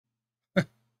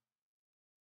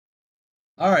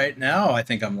All right, now I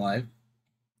think I'm live.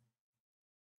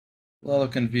 A little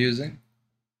confusing.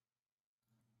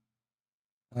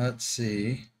 Let's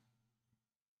see.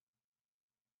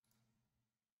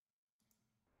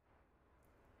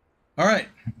 All right,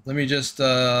 let me just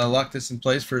lock this in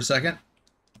place for a second.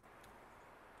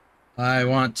 I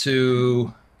want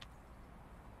to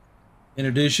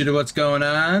introduce you to what's going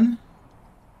on.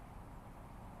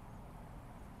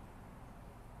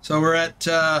 So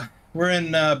we're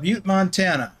in Butte,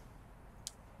 Montana,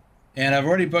 and I've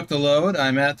already booked the load.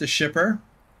 I'm at the shipper,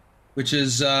 which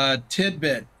is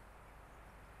Tidbit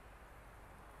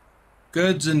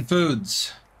Goods and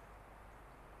Foods.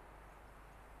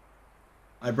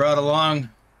 I brought along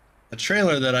a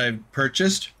trailer that I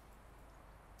purchased.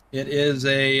 It is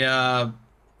a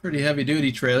pretty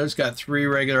heavy-duty trailer. It's got 3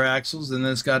 regular axles, and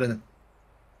then it's got a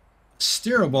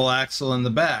steerable axle in the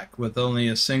back with only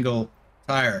a single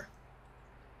tire,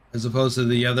 as opposed to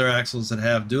the other axles that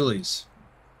have dualies.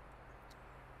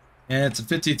 And it's a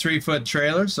 53-foot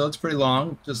trailer, so it's pretty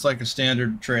long, just like a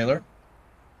standard trailer.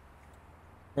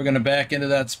 We're going to back into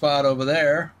that spot over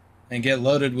there and get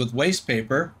loaded with waste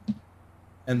paper.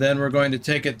 And then we're going to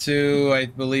take it to, I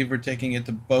believe we're taking it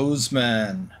to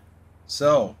Bozeman.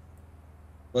 So,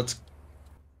 let's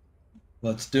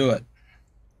do it.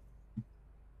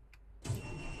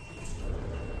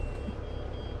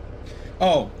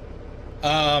 Oh,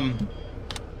 I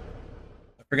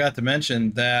forgot to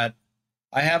mention that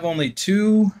I have only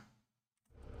two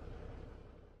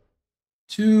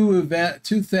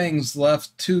things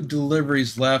left, 2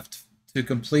 deliveries left to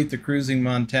complete the Cruising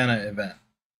Montana event.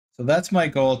 So that's my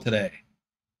goal today,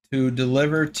 to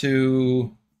deliver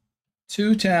to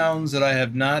 2 towns that I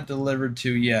have not delivered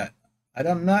to yet.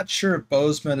 I'm not sure if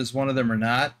Bozeman is one of them or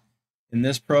not. In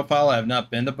this profile, I have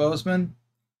not been to Bozeman.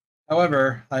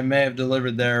 However, I may have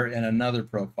delivered there in another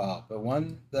profile, but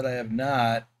one that I have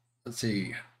not, let's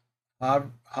see,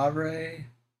 Havre,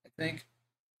 I think,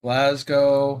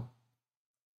 Glasgow,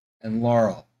 and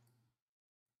Laurel.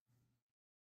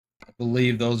 I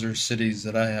believe those are cities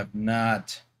that I have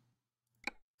not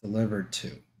delivered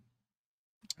to.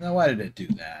 Now, why did it do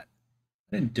that?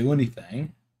 I didn't do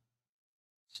anything.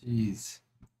 Jeez.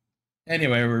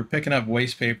 Anyway, we're picking up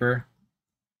waste paper,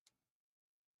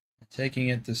 taking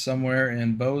it to somewhere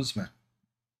in Bozeman.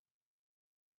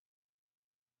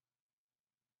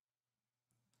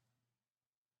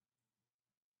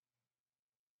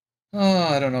 Oh,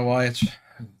 I don't know why it's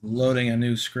loading a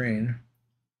new screen.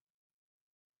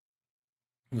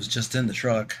 It was just in the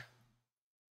truck.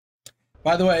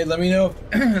 By the way, let me know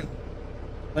if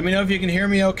let me know if you can hear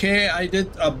me okay. I did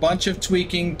a bunch of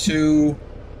tweaking to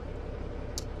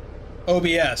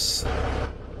OBS.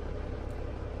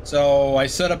 So I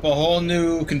set up a whole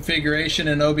new configuration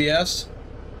in OBS.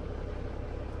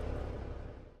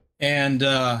 And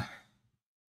I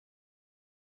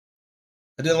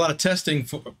did a lot of testing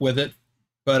with it,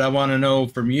 but I want to know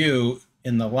from you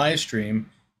in the live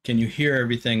stream, can you hear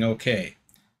everything okay?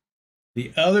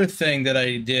 The other thing that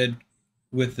I did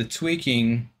with the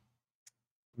tweaking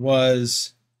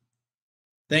was,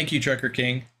 thank you, Trucker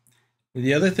King.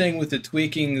 The other thing with the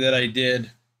tweaking that I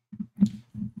did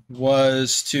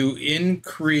was to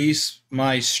increase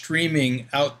my streaming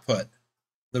output,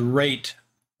 the rate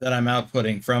that I'm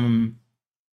outputting from,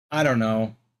 I don't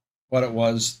know what it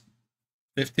was,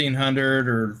 1,500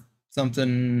 or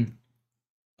something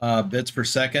bits per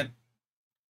second.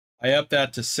 I upped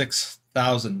that to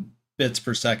 6,000 bits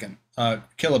per second,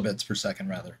 kilobits per second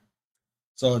rather.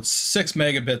 So it's 6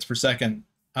 megabits per second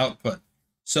output.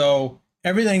 So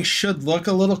everything should look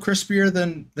a little crispier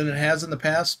than it has in the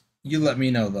past. You let me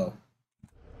know though.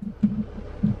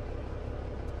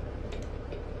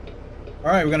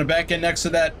 All right, we're going to back in next to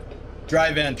that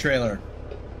dry van trailer.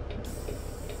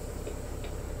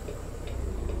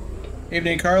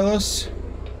 Evening, Carlos.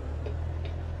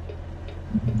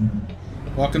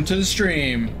 Welcome to the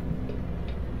stream.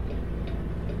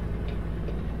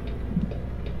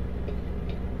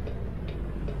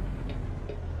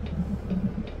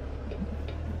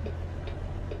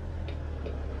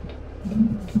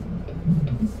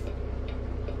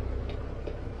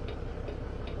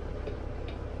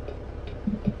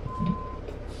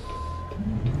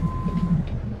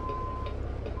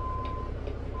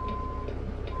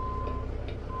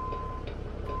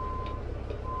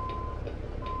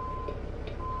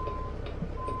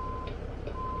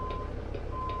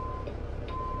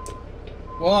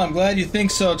 Well, I'm glad you think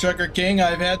so, Trucker King.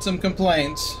 I've had some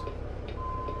complaints.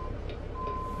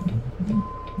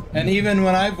 And even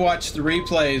when I've watched the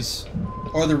replays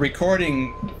or the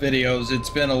recording videos, it's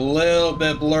been a little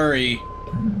bit blurry,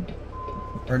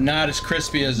 or not as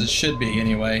crispy as it should be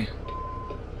anyway.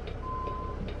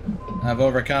 I've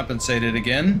overcompensated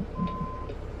again.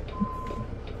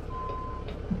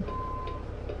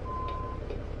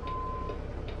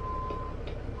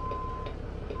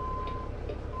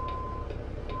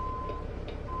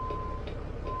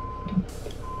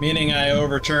 Meaning I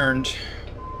overturned.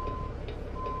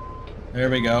 There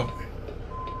we go.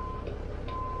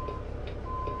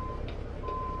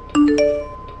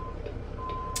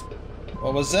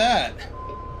 What was that?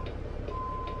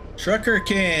 Trucker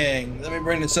King. Let me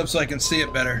bring this up so I can see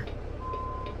it better.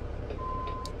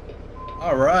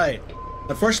 All right.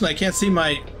 Unfortunately, I can't see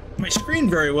my screen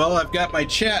very well. I've got my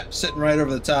chat sitting right over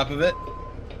the top of it.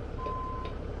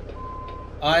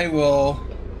 I will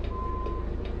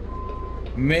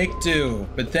make do,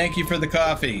 but thank you for the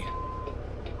coffee.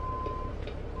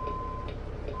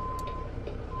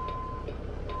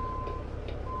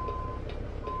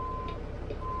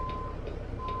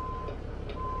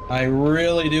 I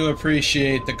really do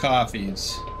appreciate the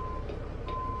coffees.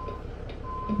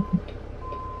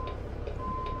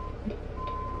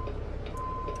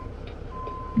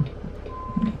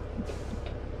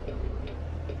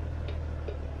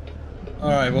 All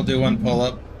right, we'll do one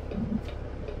pull-up.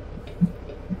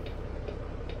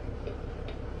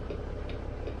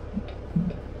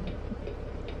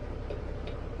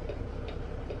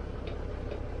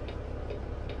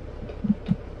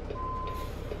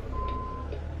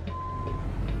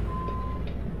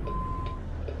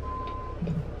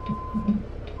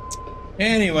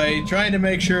 Anyway, trying to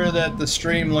make sure that the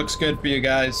stream looks good for you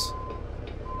guys.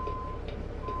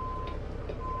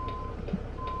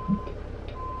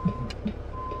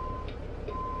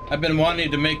 I've been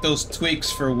wanting to make those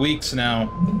tweaks for weeks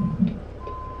now.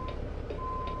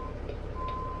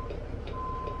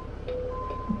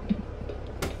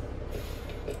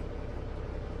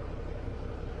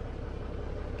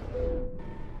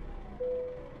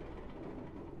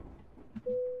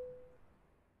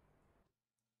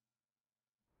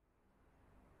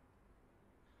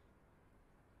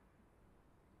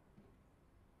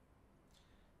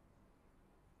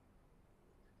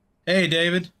 Hey,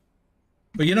 David.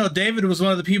 But you know, David was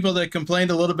one of the people that complained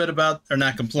a little bit about, or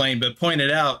not complained, but pointed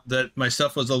out that my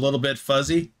stuff was a little bit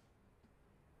fuzzy.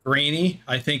 Grainy,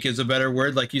 I think is a better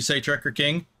word, like you say, Trucker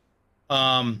King.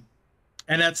 And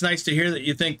that's nice to hear that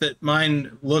you think that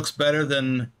mine looks better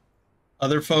than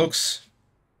other folks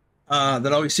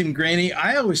that always seem grainy.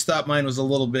 I always thought mine was a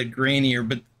little bit grainier,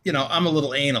 but, you know, I'm a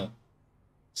little anal.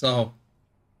 So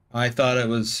I thought it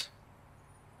was...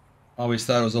 always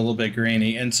thought it was a little bit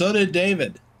grainy, and so did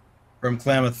David from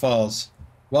Klamath Falls.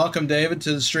 Welcome, David,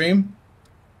 to the stream.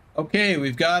 Okay,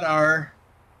 we've got our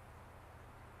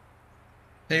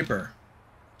paper,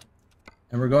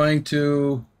 and we're going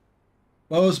to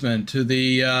Bozeman to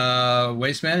the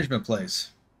waste management place.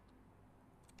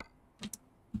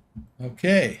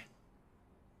 Okay,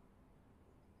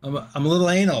 I'm a little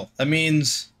anal. That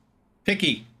means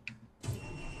picky.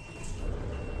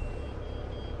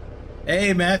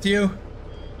 Hey, Matthew.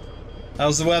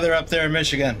 How's the weather up there in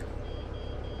Michigan?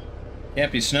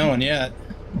 Can't be snowing yet.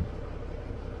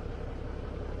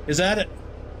 Is that it?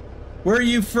 Where are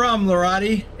you from,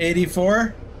 Lorati?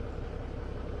 84?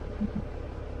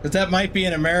 Because that might be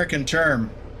an American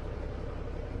term.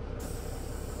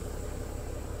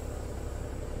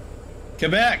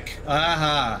 Quebec.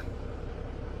 Aha.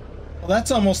 Well,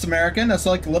 that's almost American. That's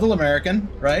like Little American,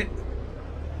 right?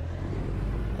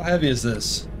 How heavy is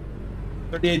this?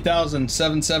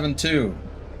 38,772.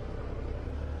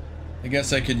 I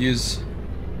guess I could be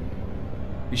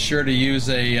sure to use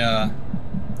a,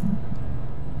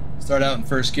 start out in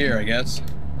first gear, I guess.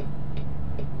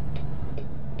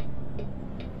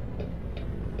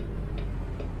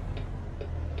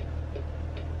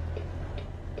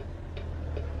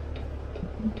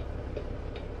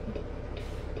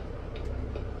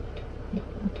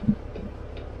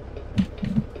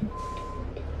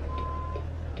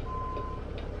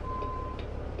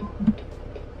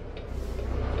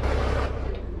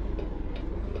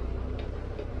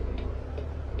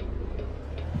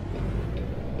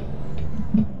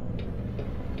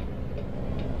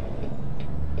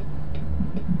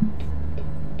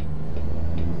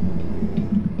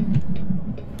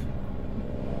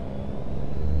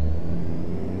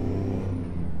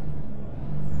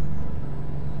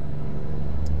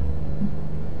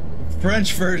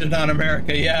 French version on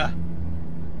America, yeah.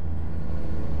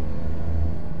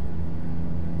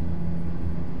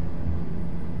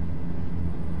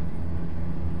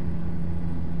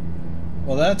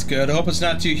 Well, that's good. I hope it's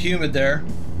not too humid there.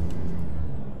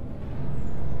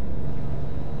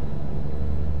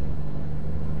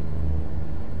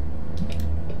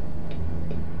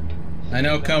 I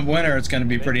know come winter it's going to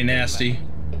be pretty nasty.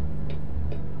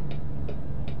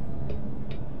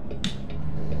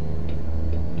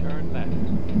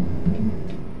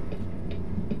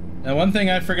 one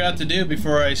thing I forgot to do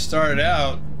before I started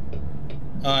out,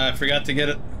 I forgot to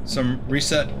get some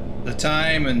reset the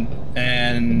time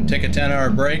and take a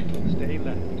 10-hour break. Stay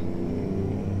left.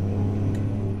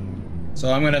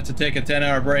 So I'm gonna have to take a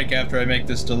 10-hour break after I make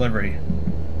this delivery.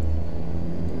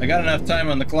 I got enough time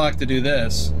on the clock to do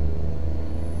this.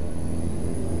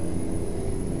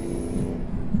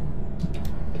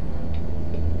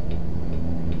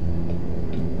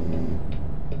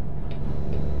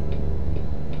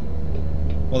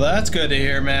 Well, that's good to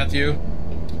hear, Matthew.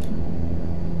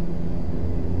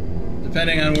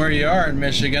 Depending on where you are in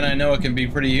Michigan, I know it can be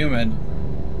pretty humid.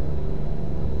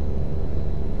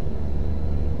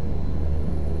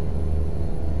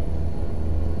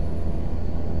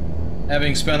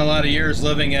 Having spent a lot of years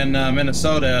living in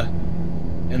Minnesota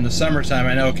in the summertime,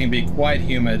 I know it can be quite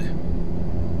humid.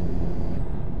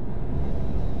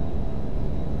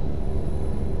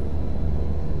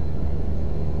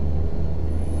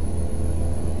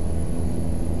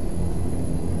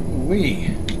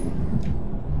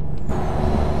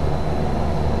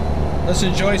 Let's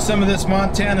enjoy some of this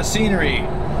Montana scenery.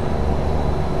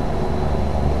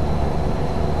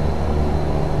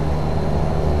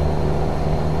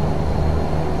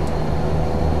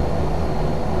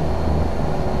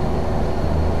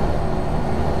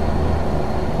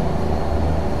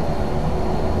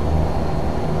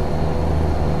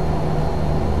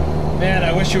 Man,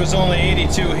 I wish it was only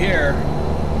 82 here.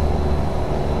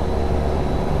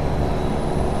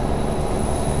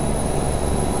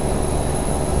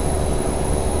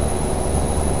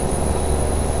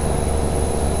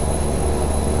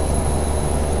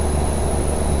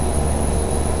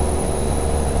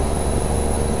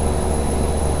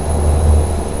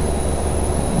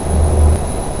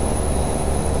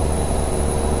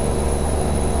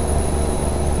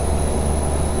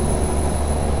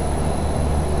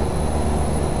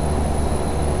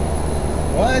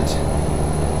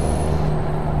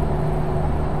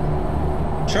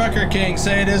 Trucker King,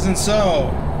 say it isn't so.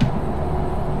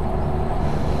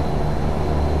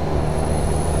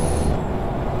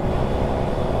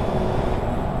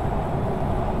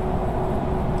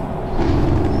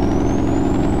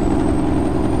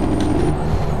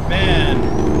 Man,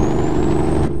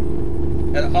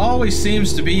 it always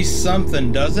seems to be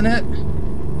something, doesn't it?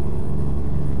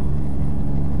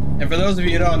 And for those of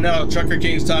you who don't know, Trucker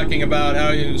King's talking about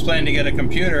how he was planning to get a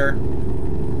computer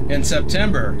in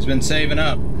September. He's been saving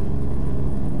up.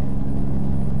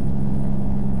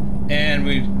 And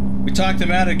we talked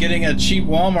him out of getting a cheap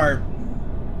Walmart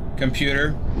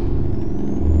computer,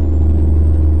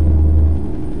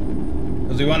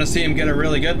 because we want to see him get a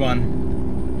really good one.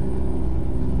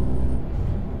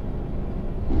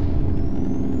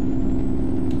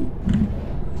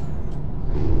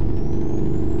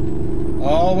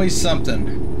 Always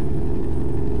something.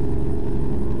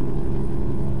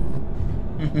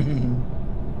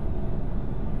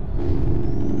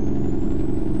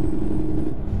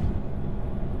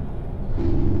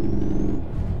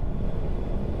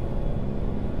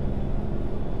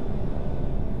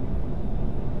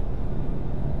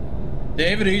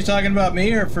 David, are you talking about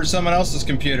me or for someone else's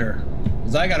computer?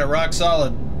 Because I got a rock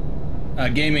solid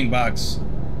gaming box.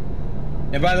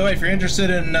 And by the way, if you're interested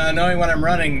in knowing what I'm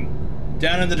running,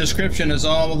 down in the description is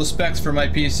all the specs for my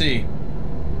PC.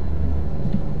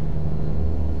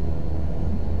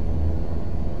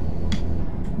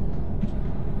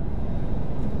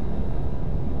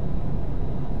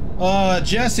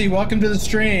 Jesse, welcome to the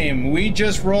stream. We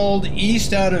just rolled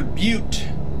east out of Butte.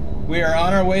 We are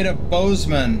on our way to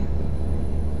Bozeman.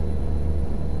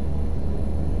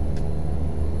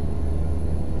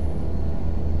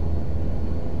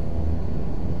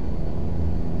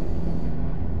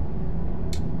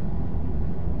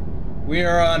 We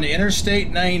are on Interstate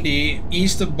 90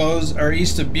 east of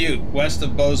Butte, west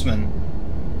of Bozeman.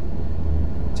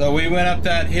 So we went up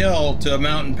that hill to a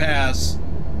mountain pass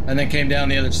and then came down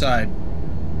the other side.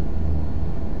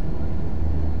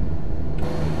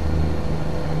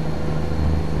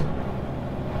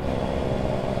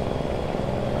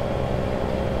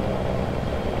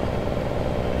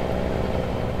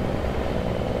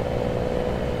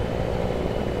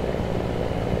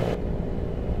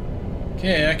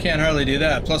 Okay, I can't hardly do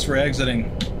that. Plus we're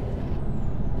exiting.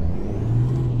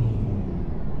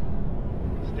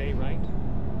 Stay right,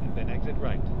 and then exit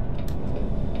right.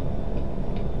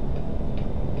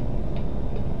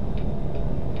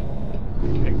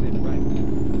 Exit right.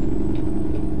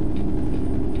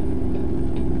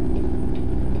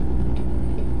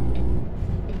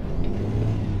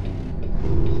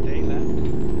 Stay left,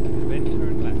 and then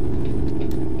turn left.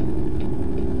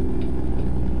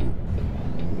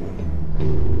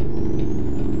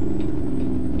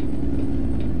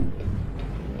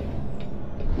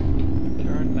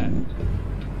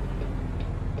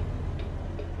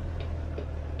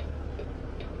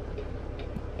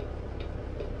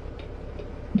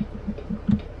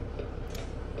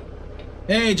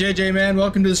 Hey, JJ man,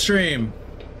 welcome to the stream.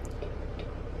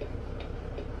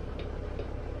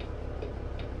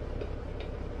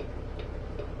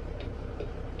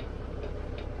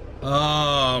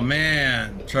 Oh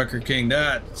man, Trucker King,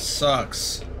 that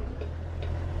sucks.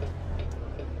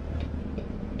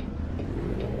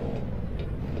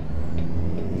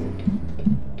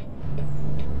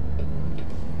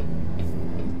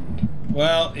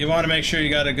 Well, you want to make sure you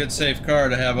got a good safe car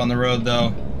to have on the road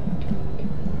though.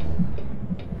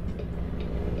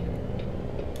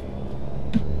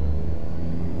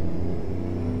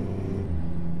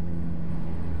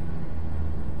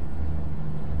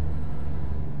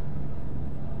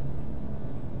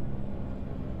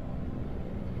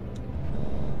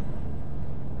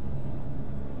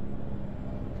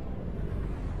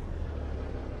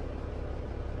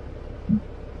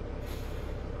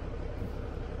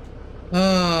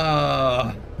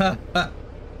 Oh,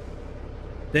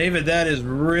 David, that is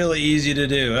really easy to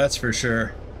do, that's for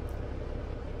sure.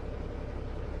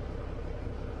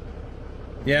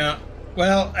 Yeah,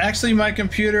 well, actually my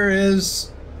computer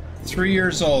is 3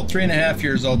 years old, 3.5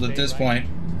 years old at this point.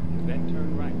 Then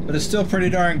turn right. But it's still pretty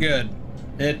darn good.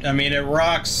 I mean, it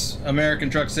rocks American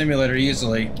Truck Simulator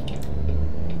easily.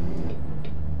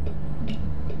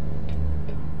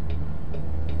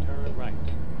 Turn right.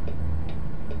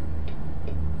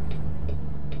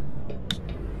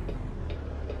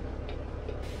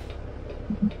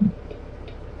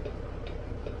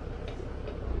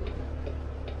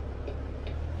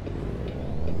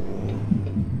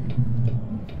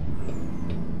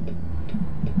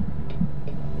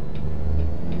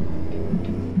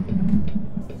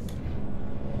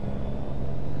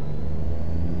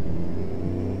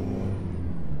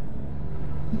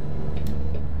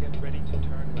 Get ready to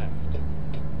turn left.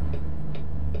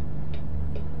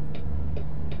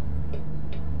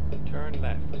 Turn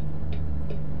left.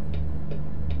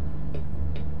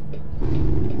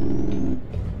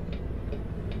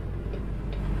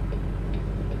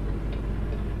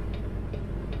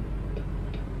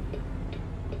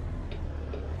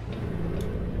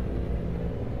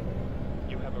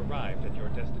 You have arrived at your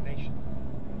destination.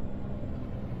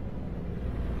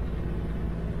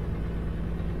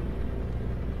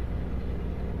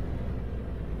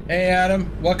 Hey Adam,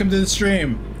 welcome to the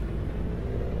stream.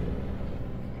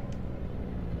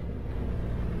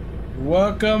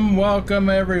 Welcome, welcome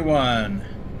everyone.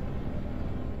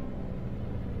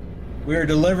 We're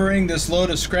delivering this load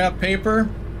of scrap paper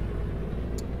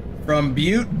from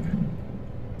Butte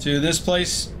to this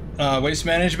place, Waste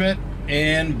Management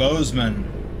in Bozeman.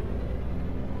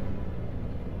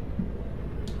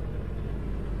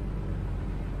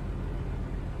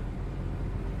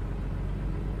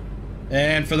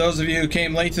 And for those of you who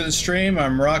came late to the stream,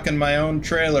 I'm rocking my own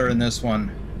trailer in this one.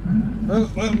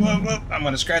 Whoop, whoop, whoop, whoop. I'm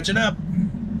gonna scratch it up.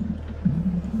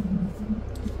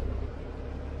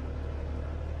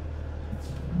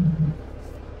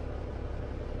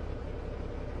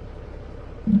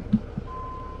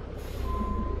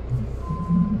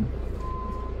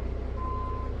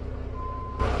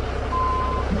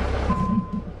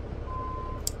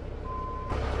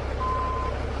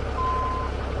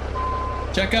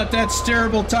 Check out that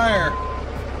steerable tire.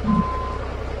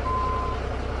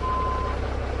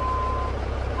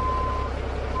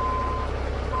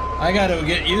 I got to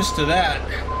get used to that.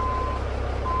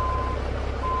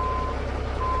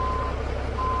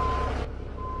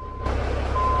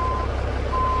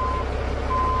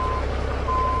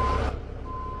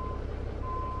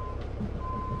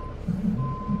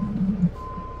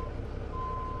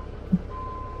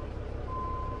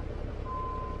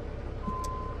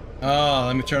 Oh,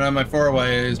 let me turn on my four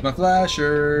ways, my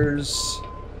flashers.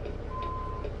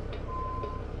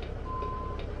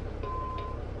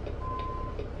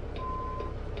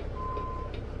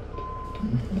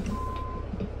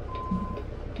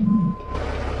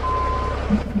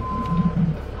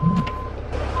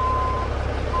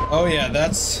 Oh yeah,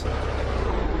 that's...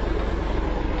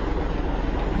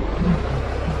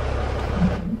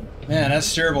 Man, that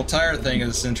steerable tire thing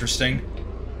is interesting.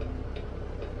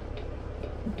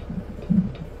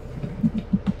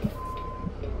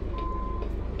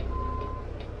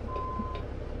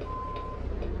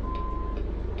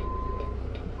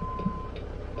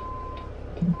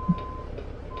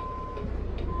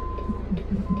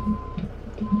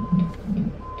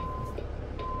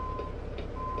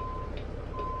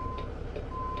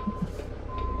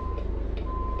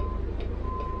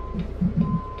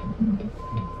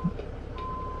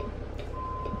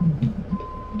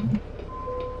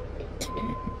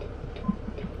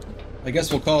 I guess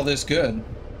we'll call this good.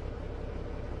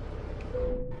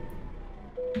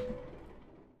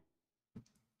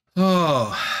 Oh.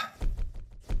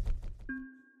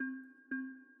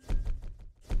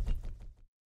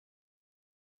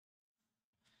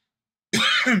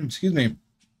 Excuse me.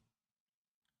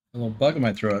 A little bug in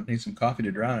my throat. Need some coffee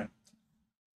to drown it.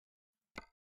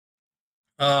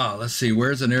 Oh, let's see.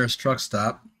 Where's the nearest truck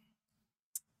stop?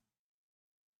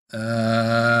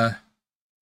 Ooh,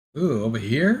 over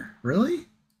here? Really?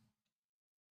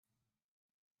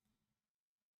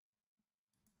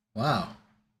 Wow.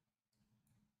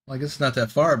 Well, I guess it's not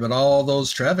that far, but all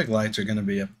those traffic lights are going to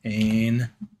be a pain.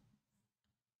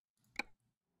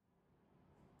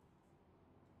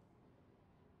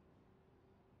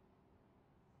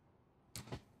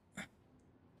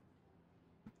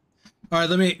 All right,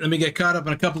 let me get caught up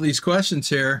on a couple of these questions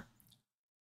here.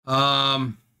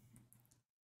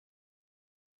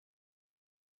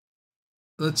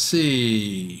 Let's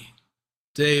see.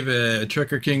 David,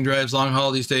 Trucker King drives long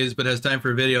haul these days, but has time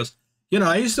for videos. You know,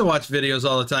 I used to watch videos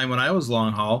all the time when I was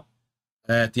long haul.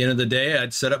 At the end of the day,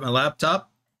 I'd set up my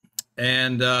laptop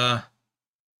and hop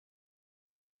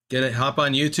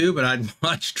on YouTube, and I'd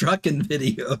watch trucking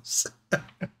videos.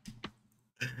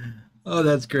 Oh,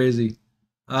 that's crazy.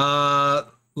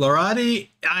 Lorati,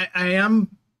 I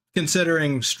am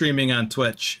considering streaming on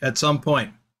Twitch at some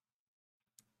point.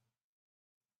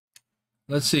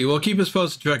 Let's see. We'll keep us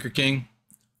posted, Trucker King.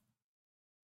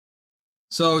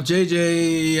 So,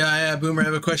 JJ, Boomer, I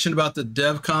have a question about the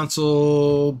dev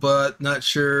console, but not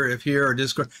sure if here or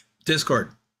Discord.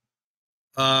 Discord.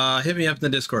 Hit me up in the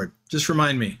Discord. Just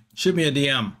remind me. Shoot me a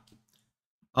DM.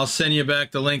 I'll send you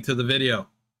back the link to the video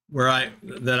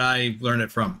that I learned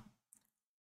it from.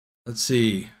 Let's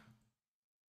see.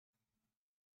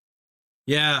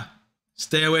 Yeah,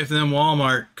 stay away from them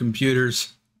Walmart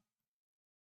computers.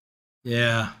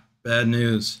 Yeah, bad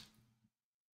news.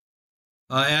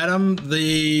 Adam,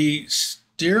 the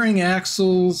steering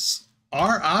axles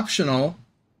are optional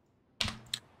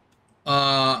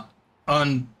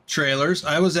on trailers.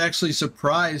 I was actually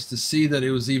surprised to see that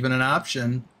it was even an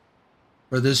option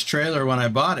for this trailer when I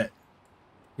bought it.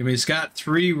 I mean, it's got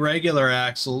 3 regular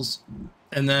axles,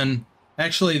 and then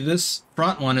actually this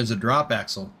front one is a drop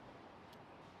axle.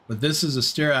 But this is a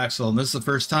steer axle, and this is the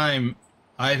first time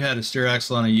I've had a steer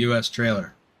axle on a US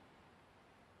trailer.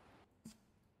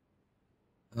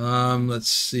 Let's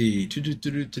see.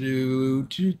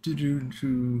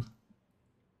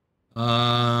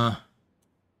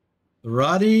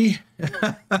 Roddy,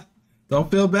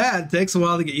 don't feel bad. It takes a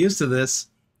while to get used to this.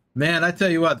 Man, I tell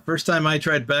you what, the first time I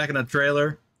tried backing a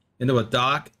trailer into a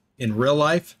dock in real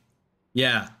life,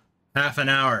 yeah, half an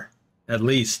hour at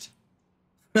least.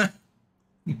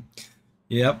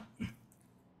 Yep.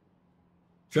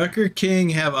 Trucker King,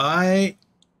 have I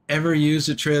ever used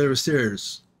a trailer with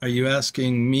steers? Are you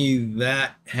asking me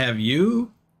that, have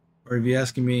you? Or are you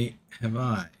asking me, have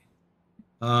I?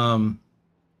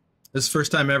 This is the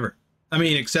first time ever. I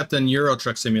mean, except in Euro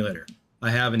Truck Simulator.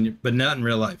 I haven't, but not in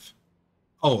real life.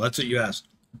 Oh, that's what you asked.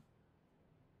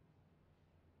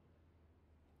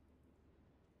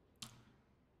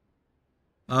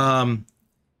 And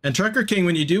Trucker King,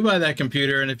 when you do buy that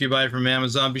computer, and if you buy it from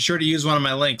Amazon, be sure to use one of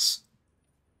my links.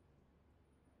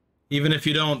 Even if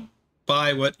you don't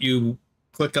buy what you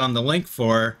click on the link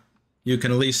for, you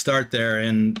can at least start there,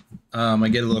 and I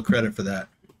get a little credit for that.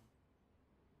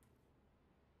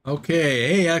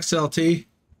 Okay, hey XLT.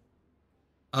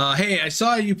 Hey, I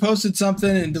saw you posted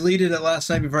something and deleted it last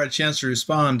night before I had a chance to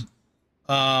respond.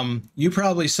 You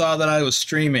probably saw that I was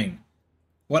streaming.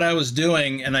 What I was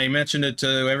doing, and I mentioned it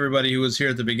to everybody who was here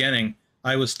at the beginning,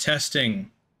 I was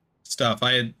testing stuff.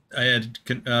 I had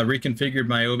reconfigured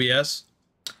my OBS,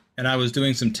 and I was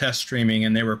doing some test streaming,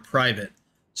 and they were private.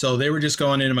 So they were just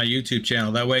going into my YouTube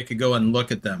channel. That way I could go and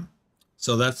look at them.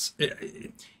 So that's,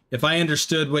 if I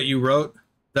understood what you wrote,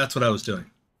 that's what I was doing.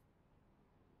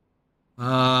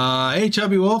 Hey,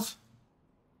 Chubby Wolf.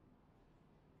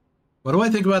 What do I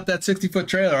think about that 60-foot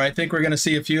trailer? I think we're going to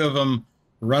see a few of them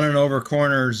running over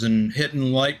corners and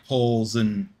hitting light poles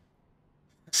and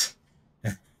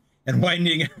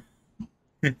winding.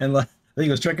 And I think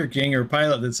it was Trucker King or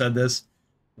Pilot that said this,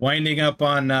 winding up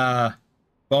on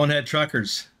bonehead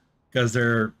truckers because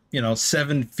they're,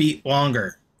 7 feet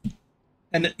longer.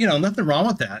 And, nothing wrong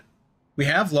with that. We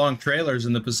have long trailers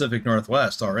in the Pacific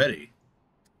Northwest already.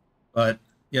 But,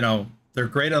 they're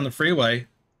great on the freeway.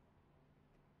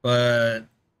 But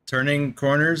turning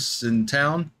corners in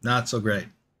town, not so great.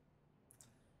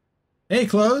 Hey,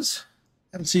 Close.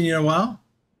 Haven't seen you in a while.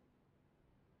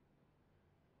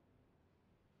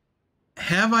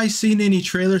 Have I seen any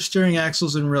trailer steering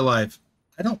axles in real life?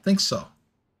 I don't think so.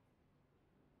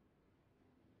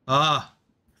 Ah,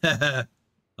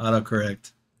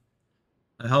 autocorrect.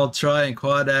 I hauled tri and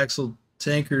quad axle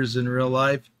tankers in real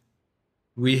life.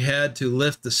 we had to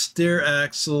lift the steer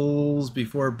axles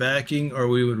before backing or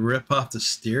we would rip off the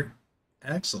steer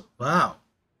axle. Wow.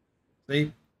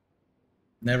 See?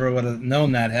 Never would have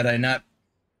known that had I not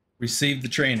received the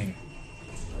training.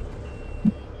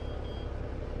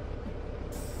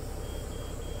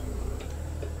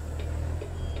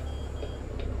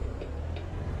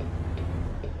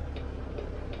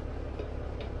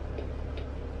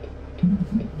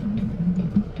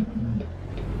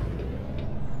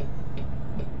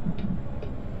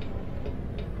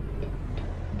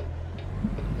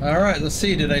 All right, let's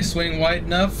see. Did I swing wide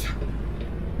enough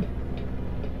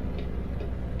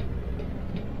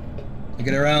to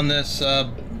get around this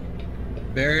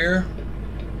barrier?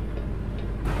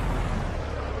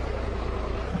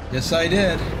 Yes, I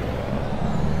did.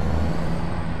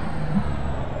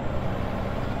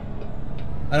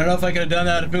 I don't know if I could have done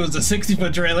that if it was a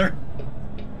 60-foot trailer.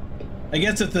 I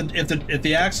guess if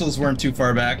the axles weren't too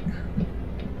far back.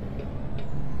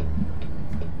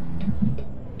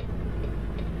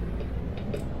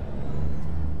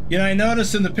 You know, I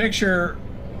noticed in the picture,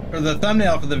 or the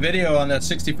thumbnail for the video on that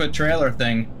 60-foot trailer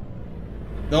thing,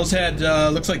 those had,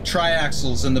 looks like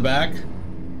triaxles in the back.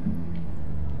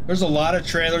 There's a lot of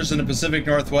trailers in the Pacific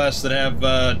Northwest that have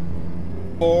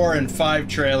 4 and 5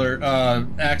 trailer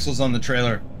axles on the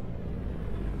trailer.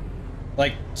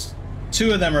 Like,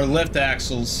 2 of them are lift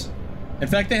axles. In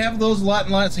fact, they have those a lot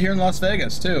in lots here in Las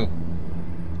Vegas, too.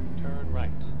 Turn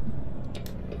right.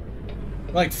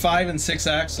 Like 5 and 6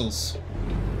 axles.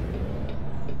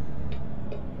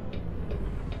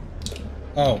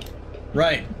 Oh,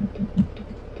 right.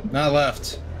 Not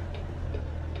left.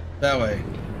 That way.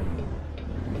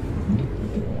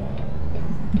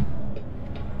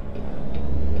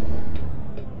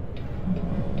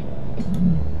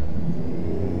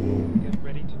 Get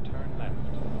ready to turn left.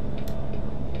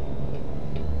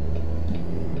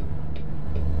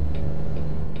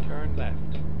 Turn left.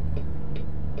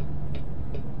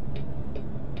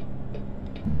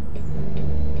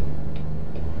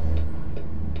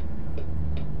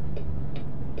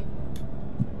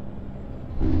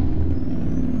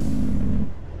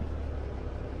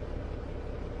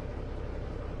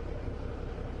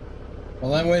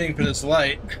 While I'm waiting for this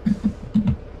light,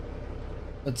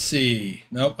 let's see.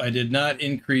 Nope, I did not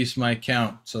increase my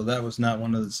count, so that was not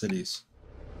one of the cities.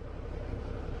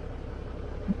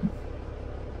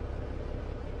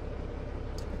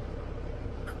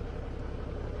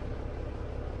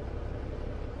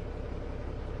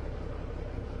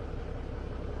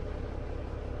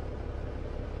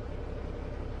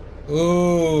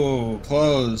 Ooh,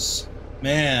 close.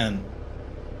 Man.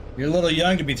 You're a little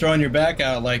young to be throwing your back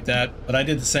out like that, but I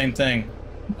did the same thing.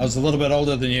 I was a little bit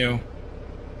older than you.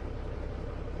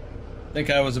 I think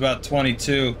I was about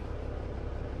 22.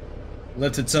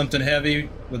 Lifted something heavy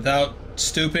without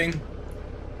stooping.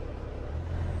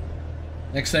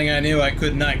 Next thing I knew, I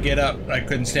could not get up. I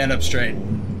couldn't stand up straight.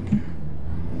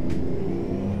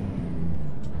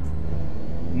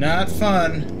 Not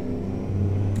fun.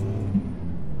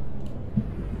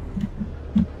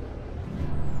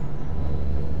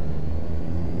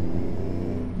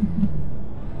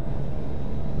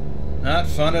 Not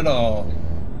fun at all.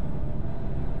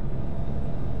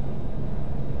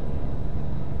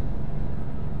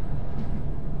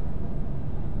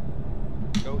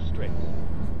 Go straight.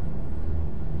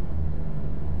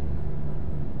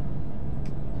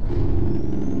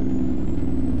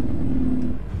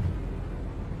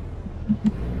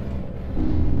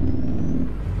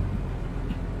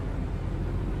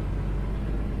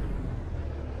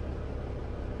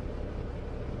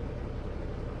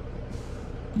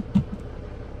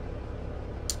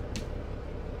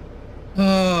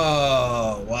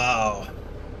 Oh, wow.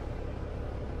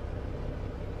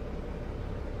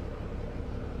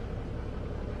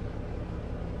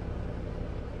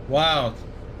 Wow.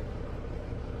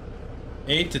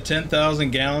 8 to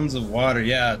 10,000 gallons of water.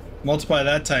 Yeah, multiply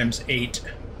that times 8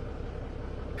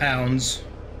 pounds.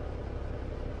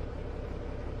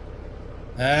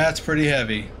 That's pretty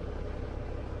heavy.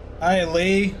 Hi,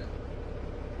 Lee.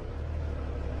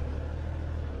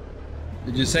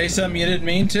 Did you say something you didn't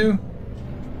mean to?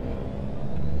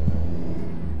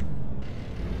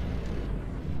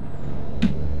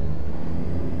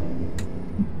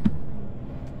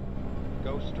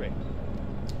 Go straight.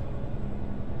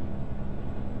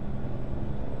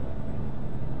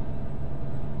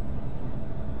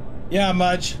 Yeah,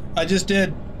 Mudge. I just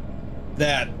did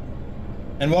that.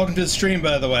 And welcome to the stream,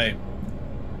 by the way.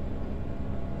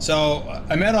 So,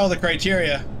 I met all the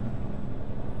criteria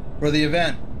for the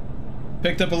event.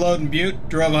 Picked up a load in Butte,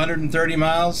 drove 130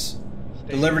 miles,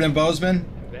 delivered in Bozeman.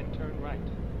 Then turn right.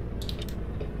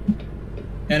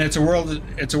 and it's a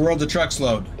world of trucks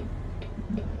load.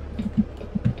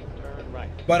 Turn right.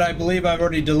 But I believe I've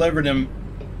already delivered him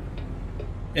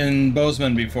in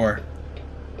Bozeman before.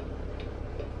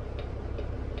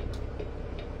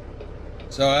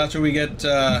 So after we get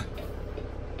in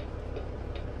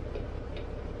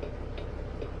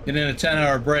a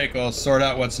 10-hour break, I'll sort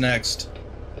out what's next.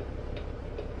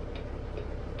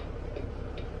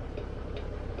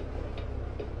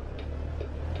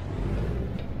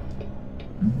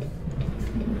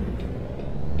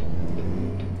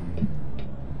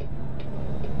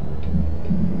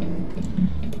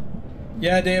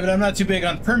 Yeah, David, I'm not too big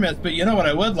on permits, but you know what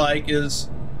I would like is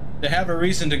to have a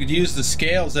reason to use the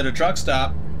scales at a truck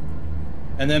stop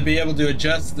and then be able to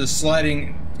adjust the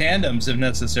sliding tandems if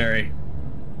necessary.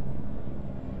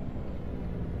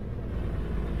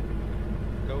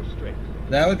 Go straight.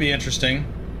 That would be interesting.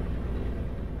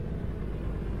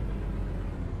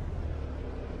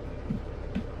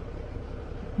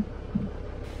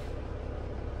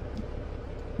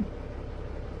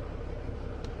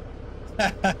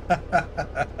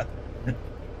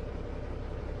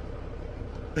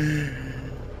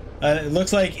 It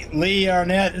looks like Lee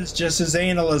Arnett is just as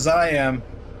anal as I am.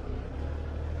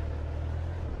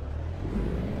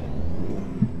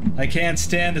 I can't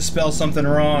stand to spell something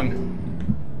wrong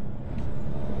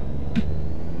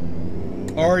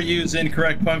or use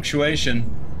incorrect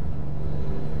punctuation.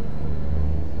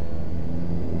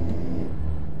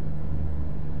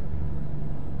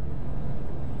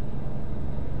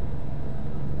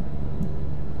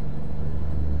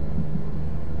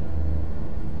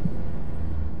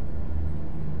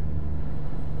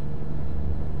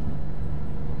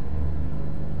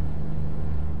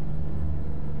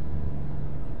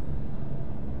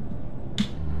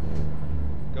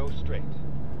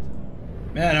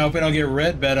 Man, I hope we don't get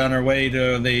red bed on our way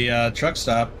to the truck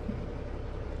stop.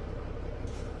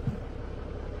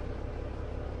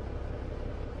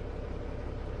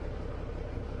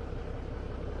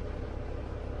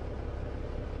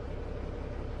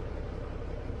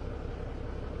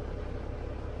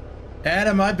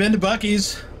 Adam, I've been to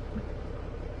Buc-ee's.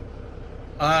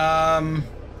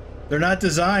 They're not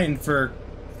designed for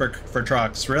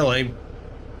trucks, really.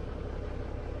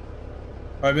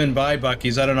 I've been by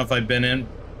Buc-ee's. I don't know if I've been in.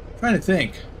 I'm trying to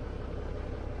think.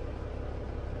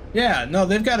 Yeah, no,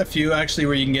 they've got a few actually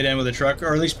where you can get in with a truck,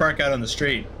 or at least park out on the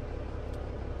street.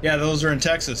 Yeah, those are in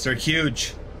Texas. They're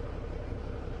huge.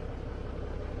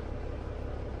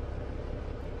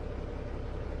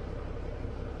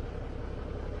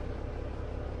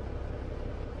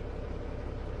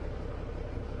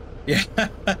 Yeah.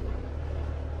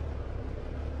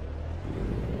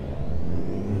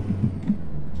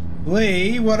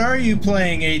 Lee, what are you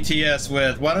playing ATS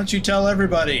with? Why don't you tell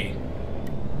everybody?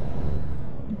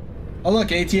 Oh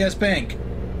look, ATS Bank.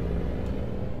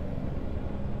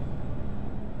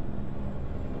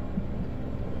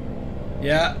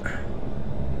 Yeah.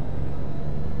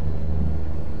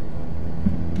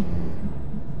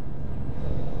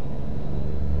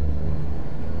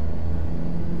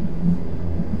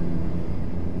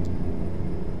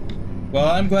 Well,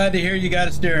 I'm glad to hear you got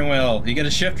a steering wheel. You get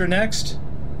a shifter next?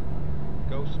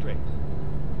 Go straight.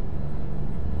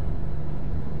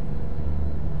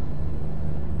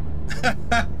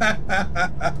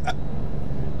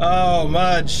 Oh,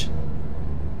 Mudge.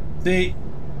 See,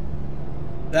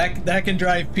 that can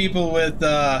drive people with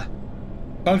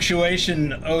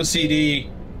punctuation OCD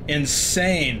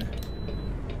insane.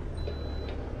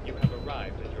 You have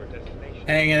arrived at your destination.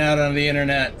 Hanging out on the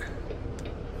internet.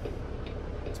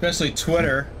 Especially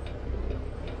Twitter.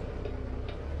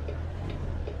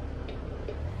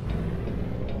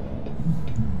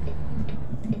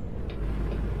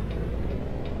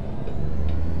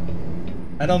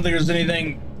 I don't think there's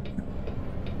anything...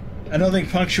 I don't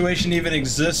think punctuation even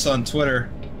exists on Twitter.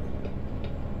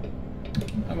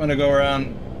 I'm gonna go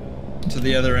around to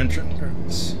the other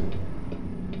entrance.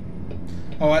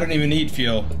 Oh, I don't even need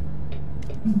fuel.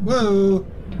 Whoa!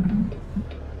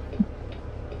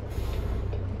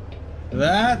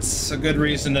 That's a good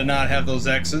reason to not have those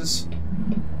X's.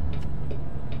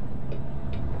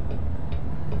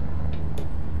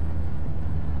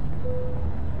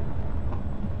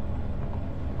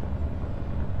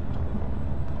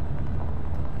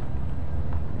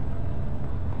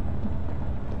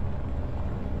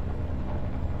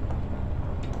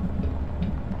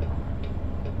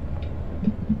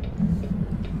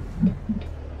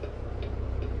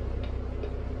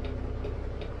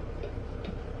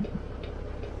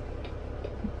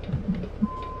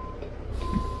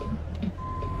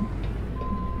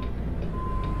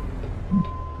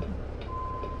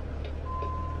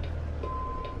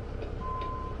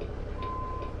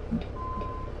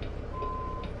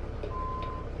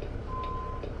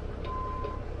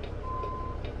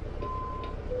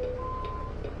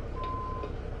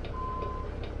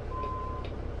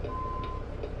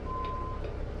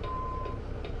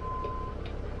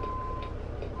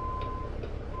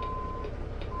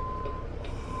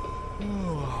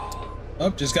 Oh,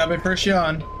 just got my first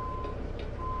yawn.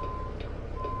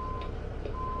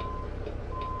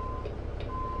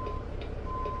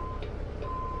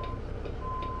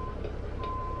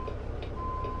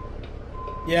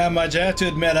 Yeah, Mudge, I have to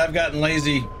admit, I've gotten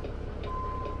lazy.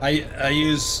 I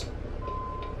use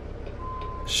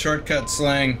shortcut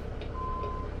slang.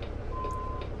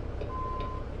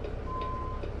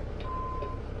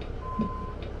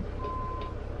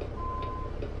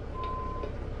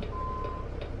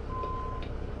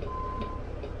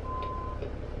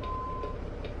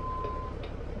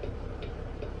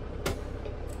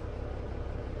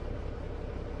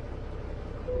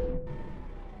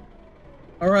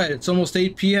 All right, it's almost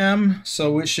 8 p.m.,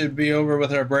 so we should be over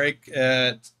with our break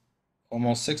at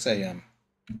almost 6 a.m.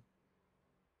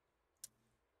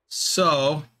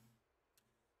 So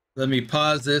let me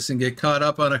pause this and get caught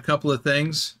up on a couple of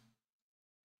things.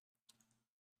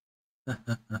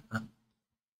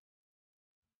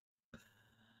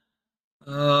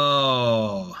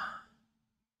 Oh,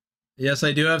 yes,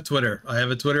 I do have Twitter. I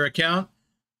have a Twitter account.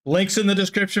 Links in the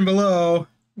description below.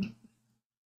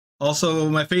 Also,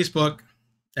 my Facebook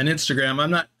and Instagram.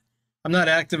 I'm not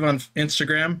active on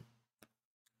Instagram,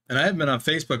 and I haven't been on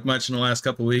Facebook much in the last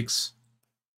couple of weeks.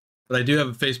 But I do have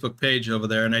a Facebook page over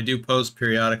there, and I do post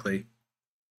periodically.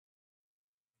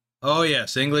 Oh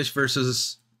yes, English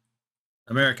versus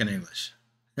American English.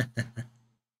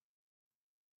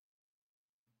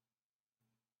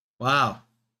 Wow,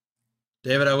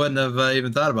 David, I wouldn't have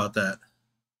even thought about that.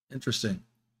 Interesting.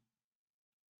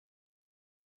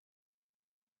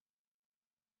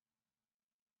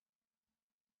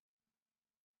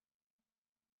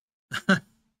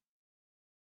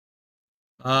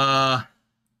 uh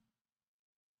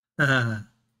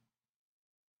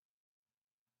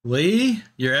Lee,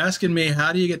 you're asking me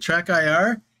how do you get Track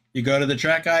IR? You go to the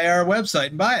Track IR website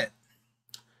and buy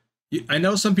it. I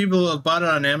know some people have bought it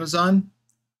on Amazon.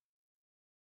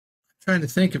 I'm trying to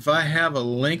think if I have a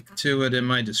link to it in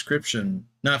my description.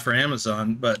 Not for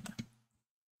Amazon, but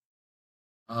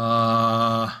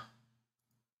let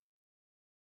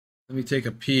me take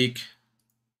a peek.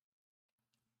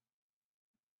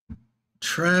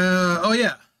 Oh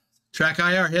yeah, Track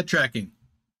IR head tracking.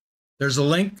 There's a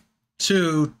link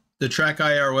to the Track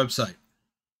IR website.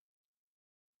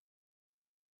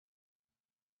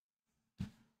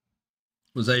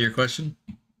 Was that your question?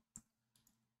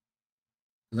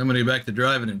 I'm going to get back to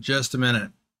driving in just a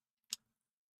minute.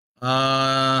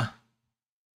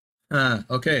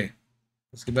 Okay,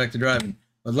 let's get back to driving.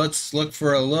 But let's look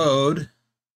for a load.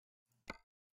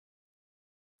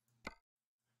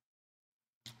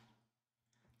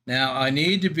 Now I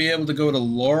need to be able to go to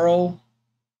Laurel,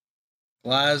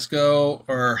 Glasgow,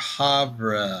 or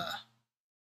Havre.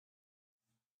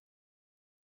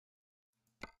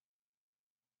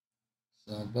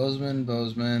 So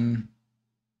Bozeman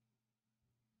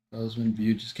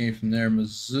view just came from there.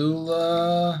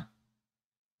 Missoula.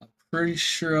 I'm pretty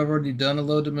sure I've already done a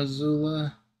load to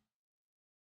Missoula.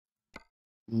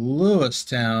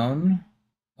 Lewistown.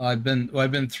 Oh, I've been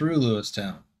through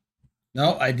Lewistown.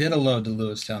 No, I did a load to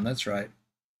Lewistown. That's right.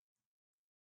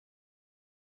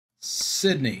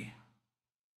 Sydney.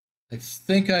 I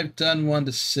think I've done one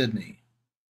to Sydney.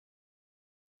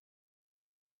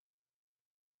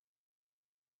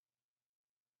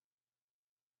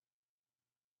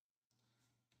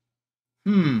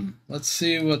 Let's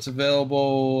see what's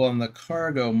available on the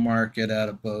cargo market out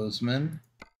of Bozeman.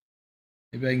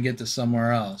 Maybe I can get to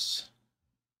somewhere else.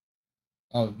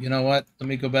 Oh, you know what? Let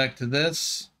me go back to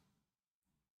this.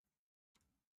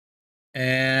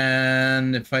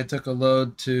 And if I took a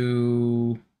load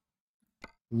to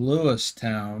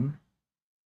Lewistown,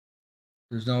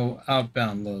 there's no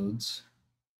outbound loads.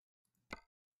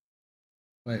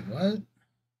 Wait, what?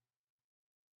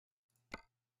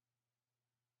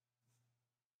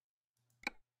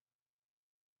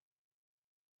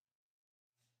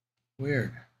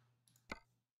 Weird.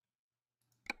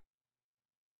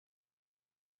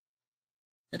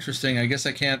 Interesting. I guess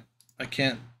I can't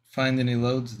find any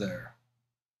loads there.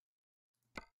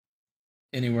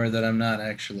 Anywhere that I'm not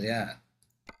actually at.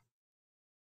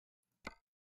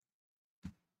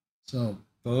 So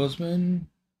Bozeman,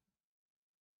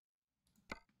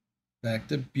 back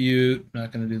to Butte.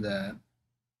 Not going to do that.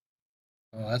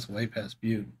 Oh, that's way past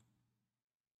Butte.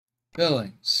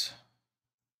 Billings.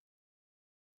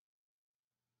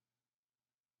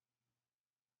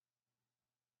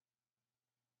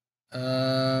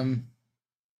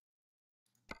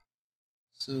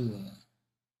 Sula.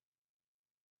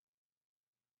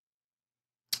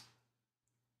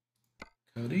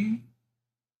 Cody.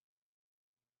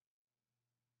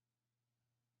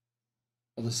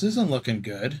 Well, this isn't looking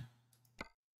good.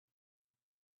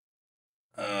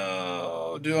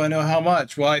 do I know how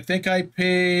much? Well, I think I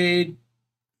paid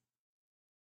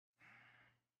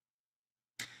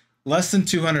less than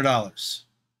 $200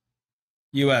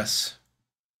 US.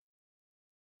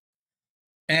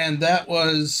 And that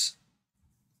was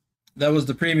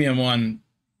the premium one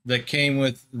that came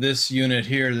with this unit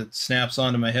here that snaps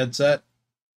onto my headset.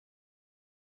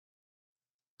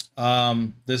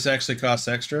 This actually costs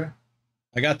extra.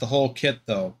 I got the whole kit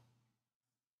though.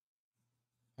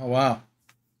 Oh wow.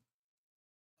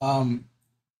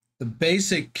 The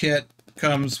basic kit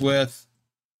comes with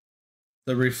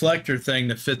the reflector thing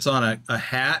that fits on a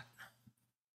hat.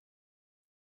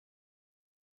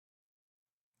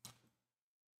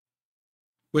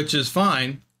 Which is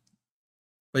fine,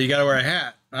 but you got to wear a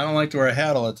hat. I don't like to wear a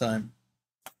hat all the time.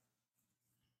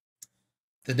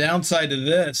 The downside to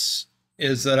this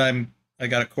is that I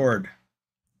got a cord.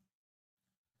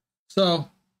 So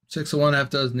 6 of one, half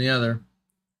dozen the other.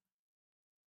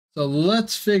 So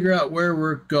let's figure out where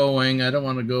we're going. I don't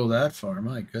want to go that far.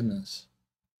 My goodness.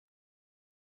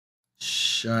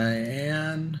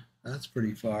 Cheyenne. That's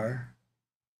pretty far.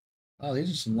 Oh,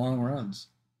 these are some long runs.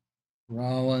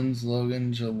 Rollins,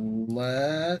 Logan,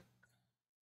 Gillette.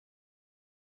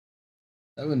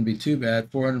 That wouldn't be too bad.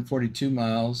 442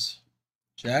 miles.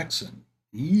 Jackson.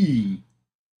 Eee.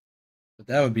 But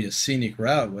that would be a scenic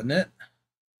route, wouldn't it?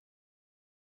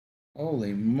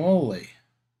 Holy moly.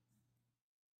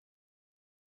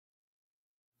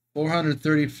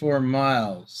 434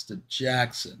 miles to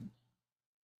Jackson.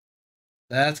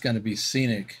 That's going to be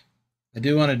scenic. I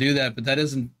do want to do that, but that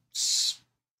doesn't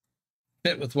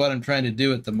fit with what I'm trying to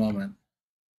do at the moment.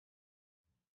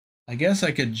 I guess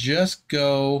I could just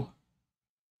go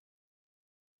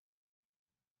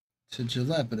to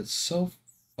Gillette, but it's so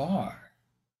far.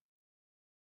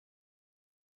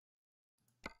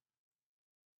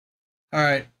 All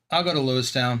right, I'll go to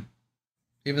Lewistown,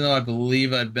 even though I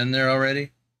believe I've been there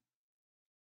already.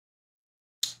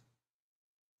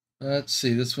 Let's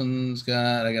see, this one's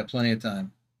I got plenty of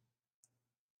time.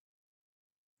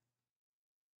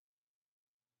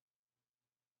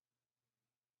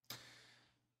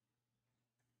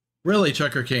 Really,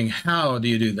 Trucker King, how do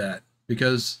you do that?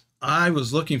 Because I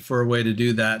was looking for a way to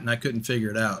do that and I couldn't figure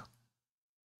it out.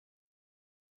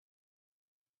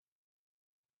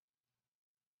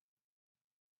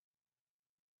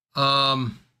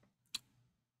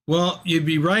 Well, you'd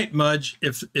be right, Mudge,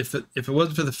 if it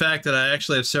wasn't for the fact that I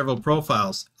actually have several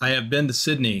profiles. I have been to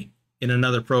Sydney in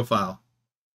another profile.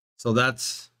 So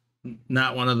that's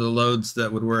not one of the loads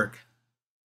that would work.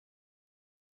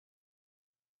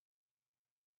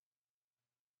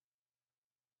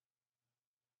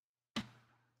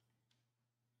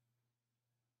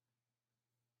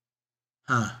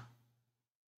 Huh.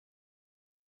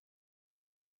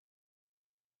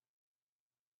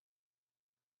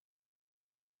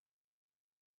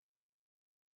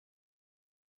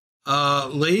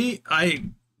 Lee, I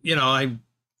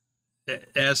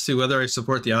as to whether I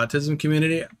support the autism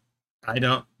community, I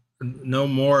don't know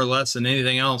more or less than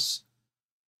anything else.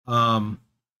 Oh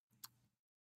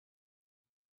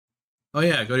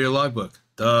yeah, go to your logbook.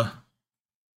 Duh.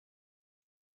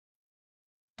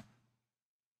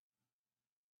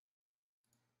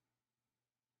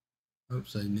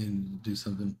 Oops, I needed to do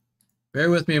something. Bear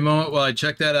with me a moment while I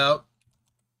check that out.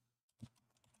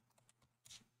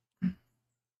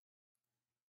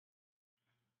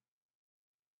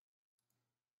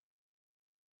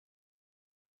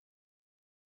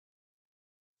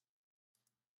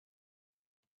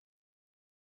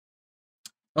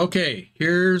 Okay,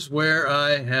 here's where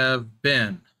I have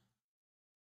been.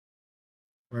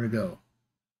 Where to go?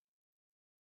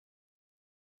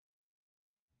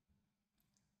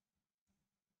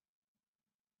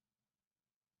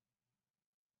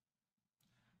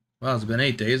 Wow, it's been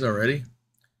 8 days already.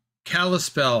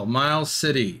 Kalispell, Miles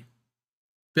City,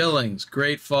 Billings,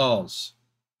 Great Falls,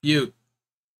 Butte,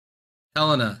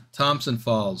 Helena, Thompson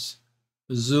Falls,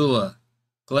 Missoula,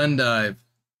 Glendive,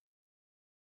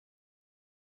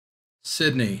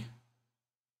 Sydney.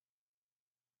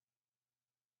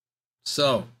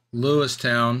 So,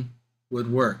 Lewistown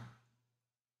would work.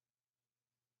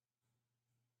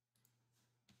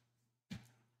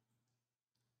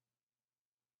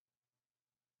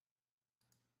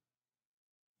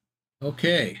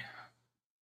 Okay,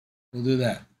 we'll do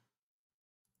that.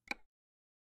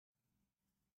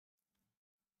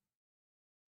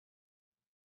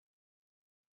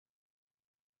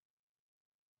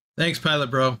 Thanks,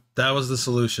 Pilot Bro. That was the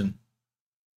solution.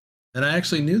 And I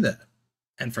actually knew that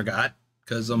and forgot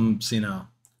because I'm senile.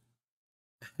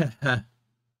 Oh,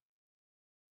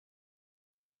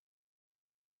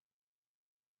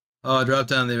 I dropped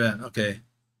down the event. Okay.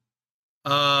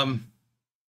 Hey,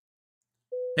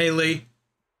 Lee.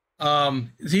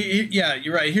 Yeah,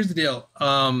 you're right. Here's the deal.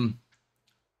 I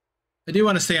do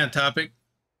want to stay on topic,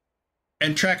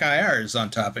 and Track IR is on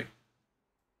topic.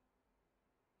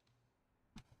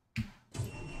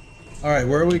 All right,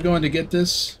 where are we going to get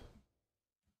this?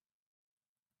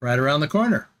 Right around the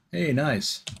corner. Hey,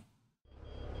 nice.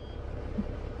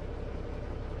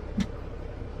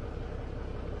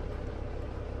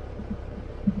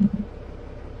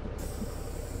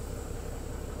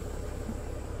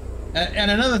 And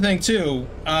another thing too,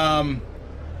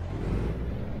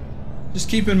 just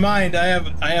keep in mind I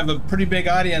have a pretty big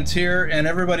audience here, and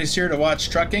everybody's here to watch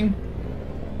trucking.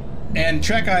 And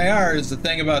Trek IR is the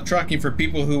thing about trucking for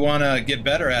people who want to get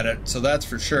better at it, so that's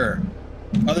for sure.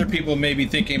 Other people may be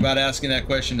thinking about asking that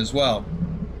question as well.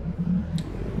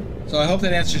 So I hope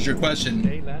that answers your question.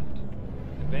 Stay left,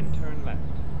 then turn left.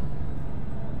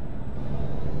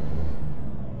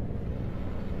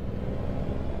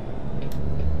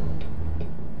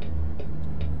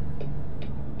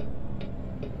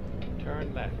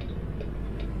 Turn left.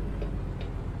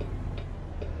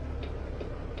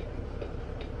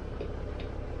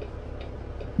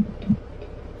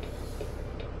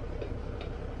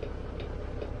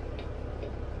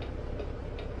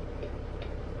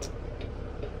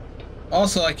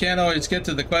 Also, I can't always get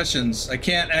to the questions. I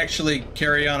can't actually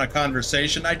carry on a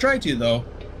conversation. I try to, though,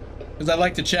 because I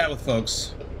like to chat with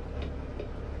folks.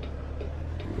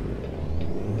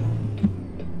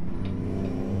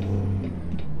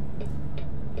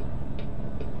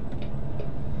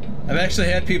 I've actually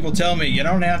had people tell me, you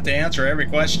don't have to answer every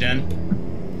question.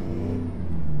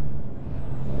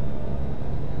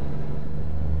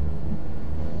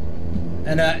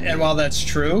 And while that's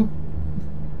true,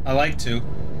 I like to.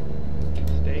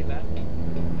 Stay left,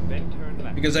 then turn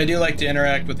left. Because I do like to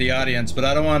interact with the audience, but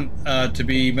I don't want to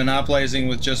be monopolizing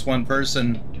with just one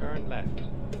person. Turn left.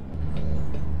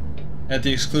 At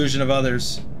the exclusion of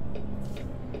others.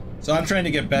 So I'm trying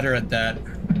to get better at that.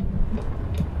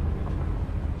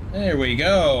 There we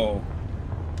go.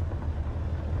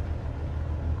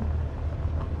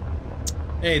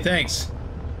 Hey, thanks.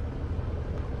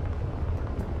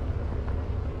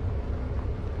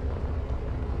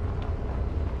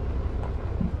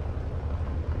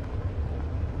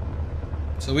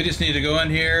 So we just need to go in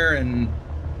here and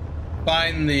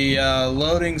find the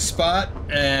loading spot,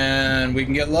 and we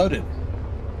can get loaded.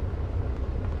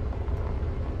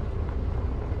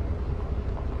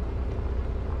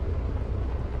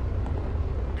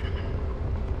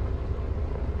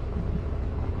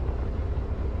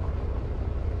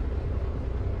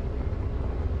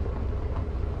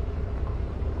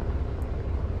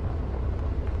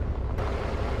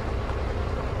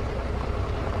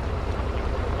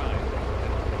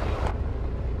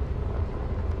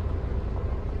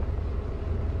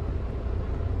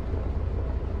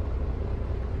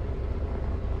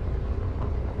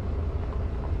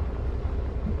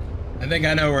 I think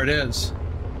I know where it is.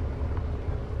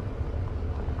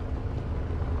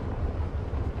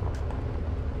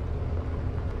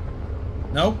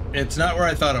 Nope, it's not where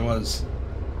I thought it was.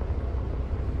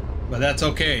 But that's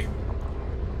okay.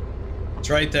 It's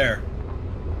right there.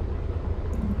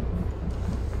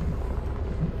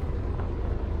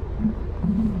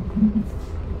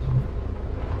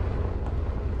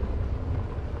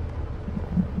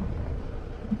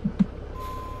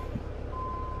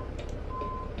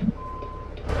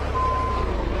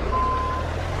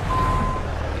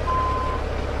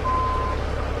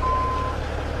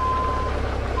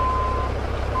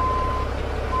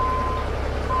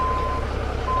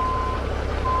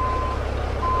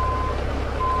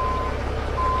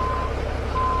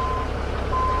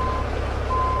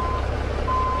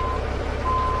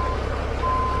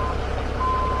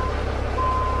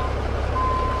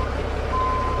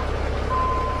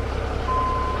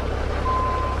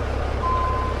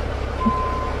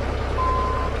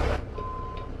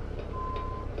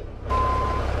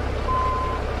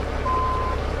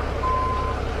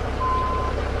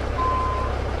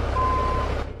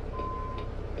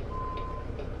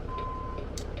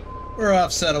 We're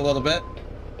offset a little bit.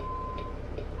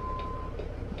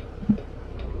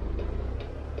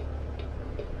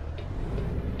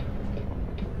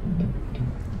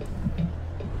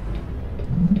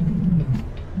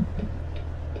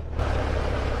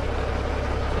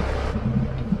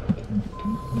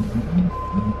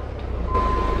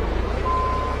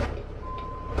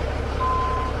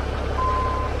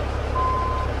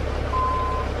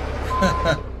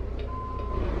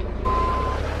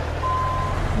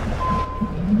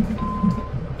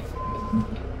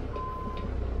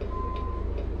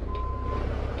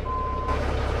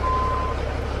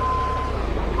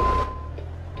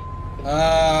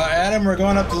 we're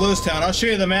going up to Lewistown. I'll show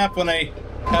you the map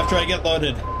after I get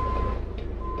loaded.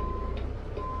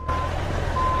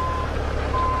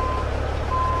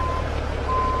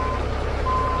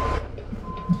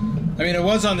 I mean, it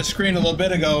was on the screen a little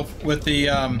bit ago with the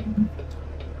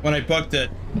when I booked it,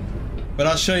 but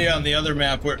I'll show you on the other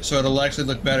map so it'll actually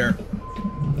look better.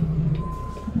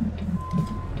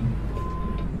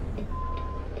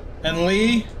 And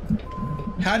Lee,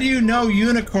 how do you know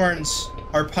unicorns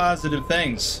are positive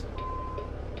things?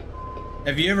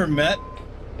 Have you ever met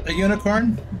a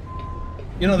unicorn?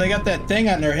 You know, they got that thing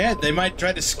on their head. They might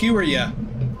try to skewer you.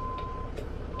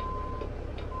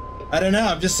 I don't know,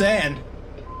 I'm just saying.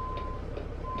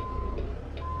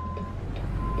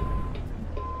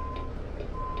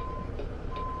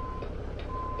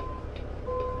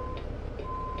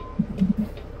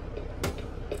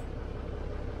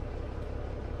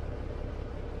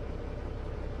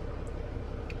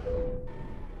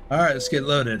 All right, let's get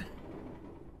loaded.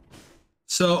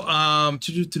 So,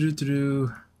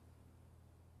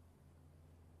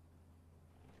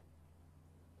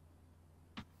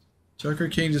 Joker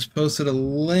King just posted a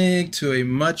link to a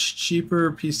much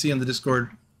cheaper PC on the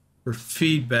Discord for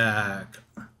feedback.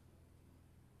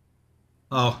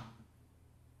 Oh.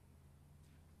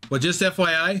 Well, just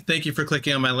FYI, thank you for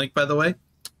clicking on my link, by the way.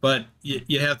 But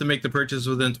you have to make the purchase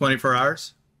within 24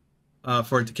 hours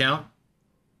for it to count.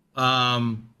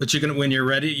 But you can, when you're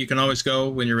ready, you can always go,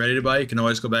 when you're ready to buy, you can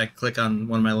always go back, click on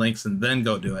one of my links, and then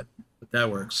go do it. But that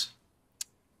works.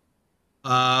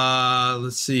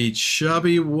 Let's see.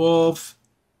 Chubby Wolf.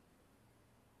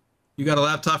 You got a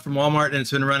laptop from Walmart and it's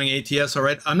been running ATS, all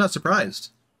right? I'm not surprised.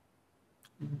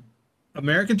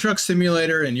 American Truck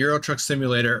Simulator and Euro Truck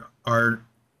Simulator are,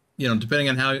 you know, depending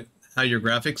on how your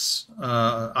graphics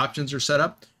options are set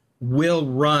up, will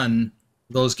run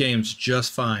those games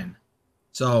just fine.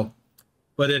 So,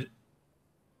 but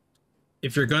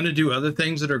if you're going to do other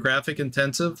things that are graphic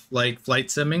intensive, like flight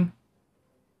simming,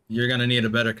 you're going to need a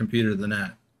better computer than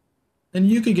that. And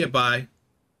you could get by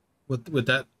with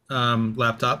that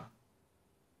laptop.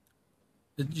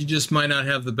 You just might not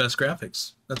have the best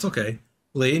graphics. That's okay.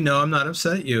 Lee, no, I'm not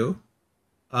upset at you.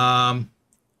 I'm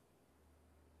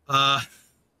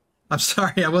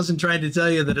sorry, I wasn't trying to tell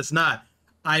you that it's not.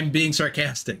 I'm being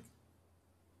sarcastic.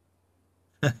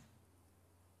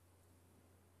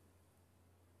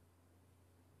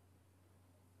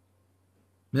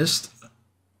 Missed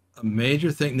a major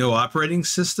thing. No operating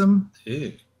system?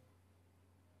 Ew.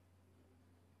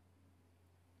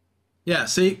 Yeah,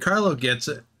 see, Carlos gets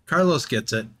it. Carlos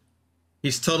gets it.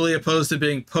 He's totally opposed to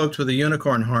being poked with a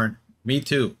unicorn horn. Me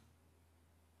too.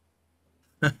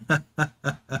 All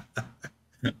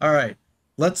right,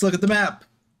 let's look at the map.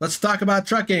 Let's talk about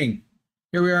trucking.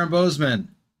 Here we are in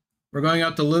Bozeman. We're going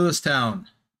out to Lewistown.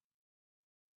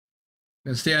 We're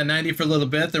going to stay on 90 for a little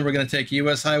bit, then we're going to take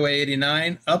US Highway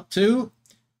 89 up to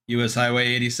US Highway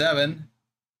 87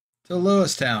 to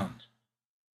Lewistown.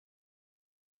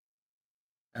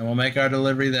 And we'll make our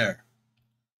delivery there.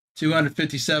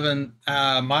 257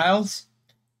 miles,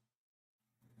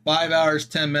 5 hours,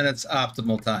 10 minutes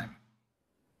optimal time.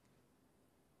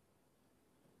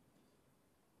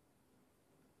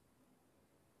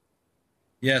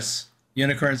 Yes,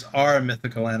 unicorns are a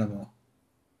mythical animal.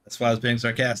 That's why I was being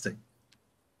sarcastic.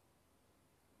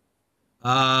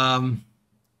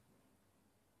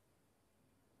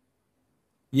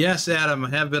 Yes, Adam, I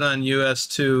have been on US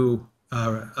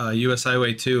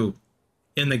Highway 2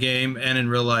 in the game and in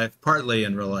real life, partly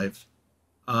in real life.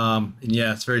 And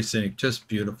yeah, it's very scenic, just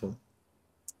beautiful.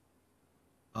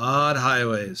 Odd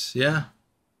highways, yeah.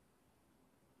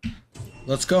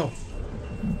 Let's go.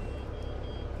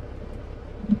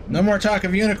 No more talk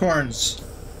of unicorns.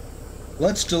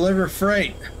 Let's deliver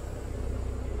freight.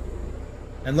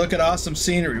 And look at awesome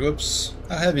scenery. Whoops.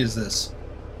 How heavy is this?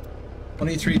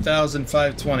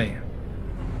 23,520.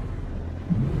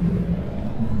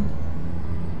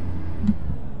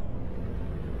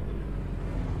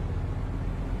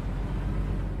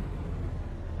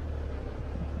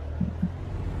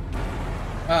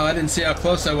 Wow, I didn't see how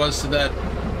close I was to that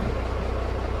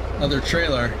other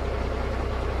trailer.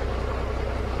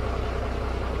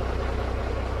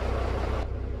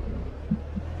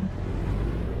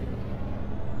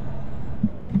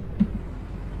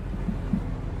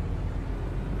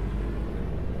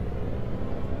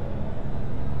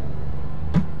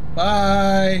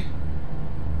 Bye.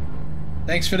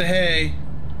 Thanks for the hay.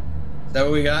 Is that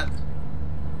what we got?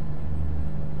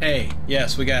 Hay.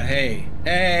 Yes, we got hay.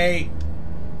 Hay.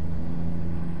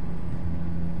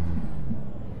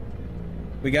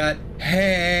 We got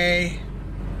hay.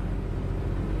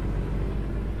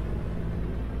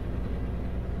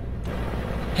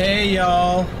 Hey,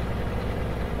 y'all.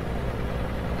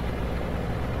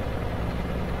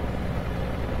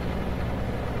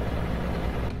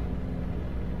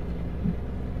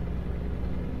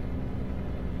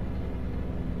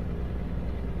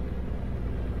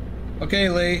 Okay,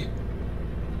 Lee.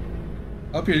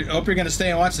 Hope you're gonna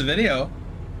stay and watch the video.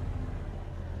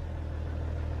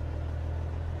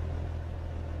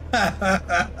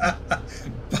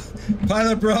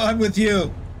 Pilot bro, I'm with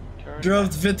you.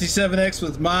 Drove the 57X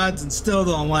with mods and still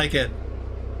don't like it.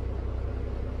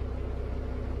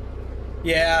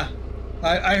 Yeah,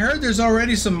 I heard there's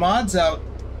already some mods out.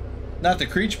 Not the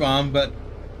Kriechbaum, but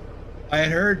I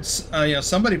had heard you know,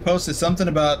 somebody posted something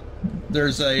about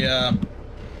there's a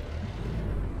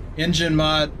engine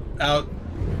mod out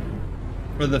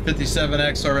for the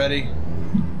 57X already.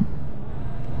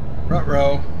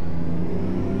 Ruh-roh.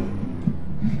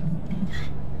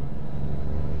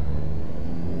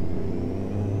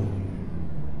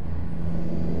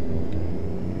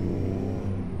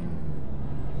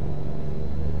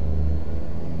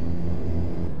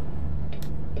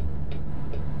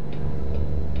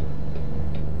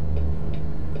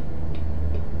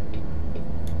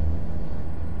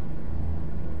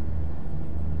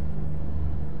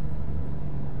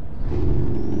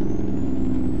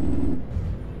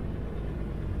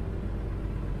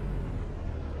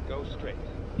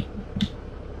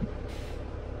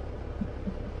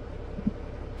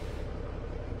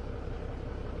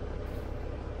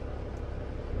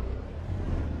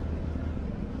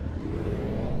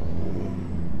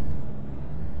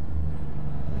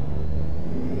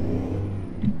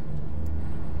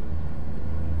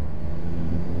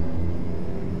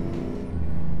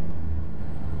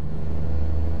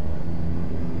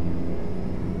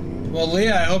 Well,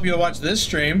 Leah, I hope you'll watch this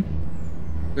stream.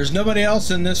 There's nobody else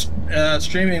in this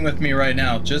streaming with me right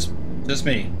now, just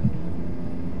me.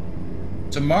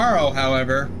 Tomorrow,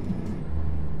 however,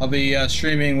 I'll be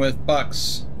streaming with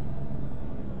Bucks.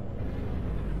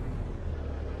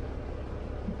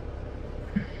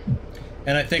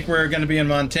 And I think we're going to be in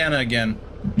Montana again.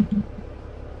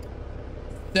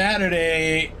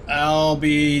 Saturday, I'll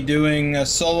be doing a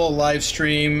solo live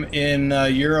stream in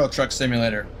Euro Truck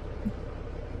Simulator.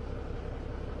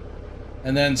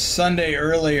 And then Sunday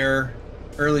early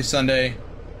Sunday,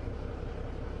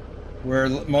 we're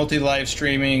multi-live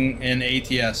streaming in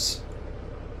ATS.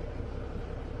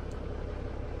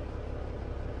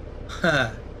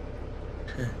 Well,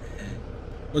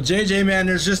 JJ, man,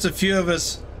 there's just a few of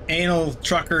us anal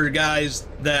trucker guys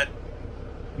that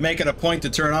make it a point to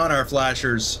turn on our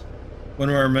flashers when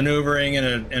we're maneuvering in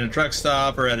a truck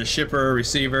stop or at a shipper or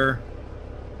receiver.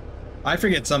 I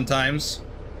forget sometimes.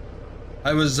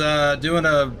 I was doing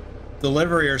a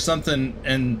delivery or something,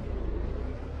 and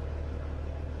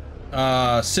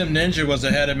Sim Ninja was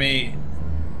ahead of me,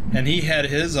 and he had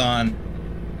his on,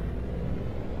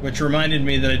 which reminded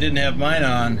me that I didn't have mine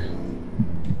on.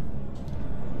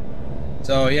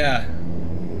 So yeah,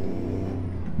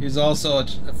 he's also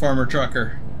a former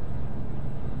trucker.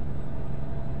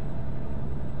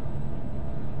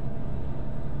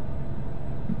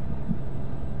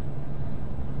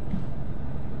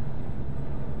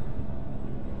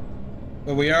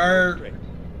 But we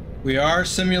are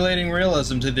simulating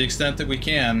realism to the extent that we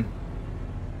can.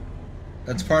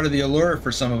 That's part of the allure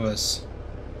for some of us.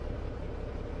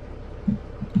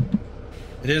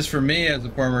 It is for me as a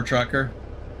former trucker.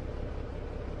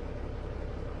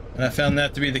 And I found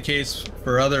that to be the case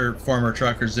for other former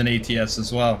truckers in ATS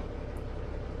as well.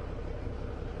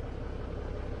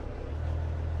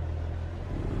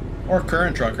 Or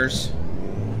current truckers.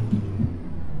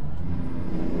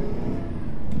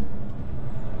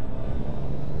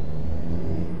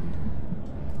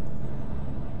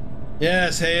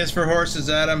 Yes, hay is for horses,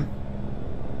 Adam.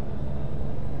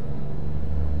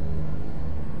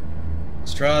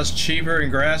 Straw's cheaper and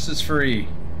grass is free.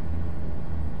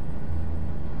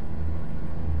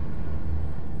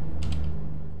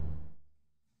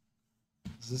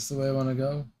 Is this the way I want to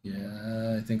go?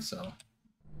 Yeah, I think so.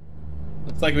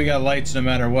 Looks like we got lights no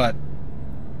matter what.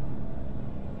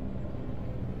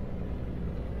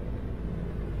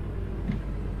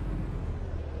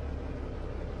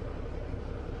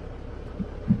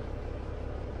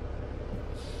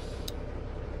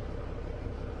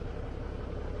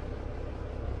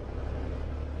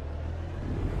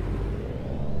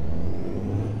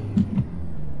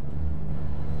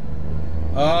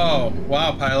 Oh,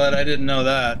 wow, pilot, I didn't know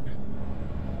that.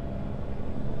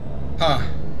 Huh.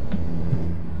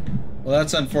 Well,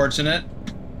 that's unfortunate.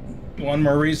 One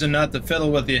more reason not to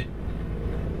fiddle with the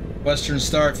Western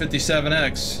Star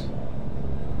 57X.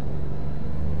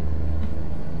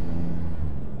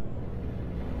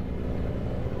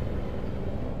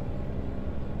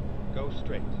 Go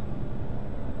straight.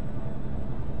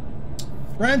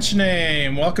 French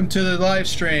name, welcome to the live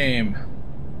stream.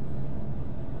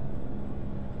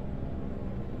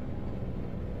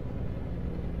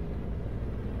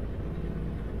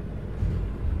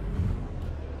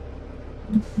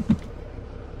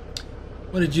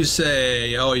 What did you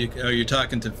say? Oh, you're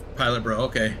talking to Pilot Bro.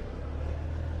 Okay.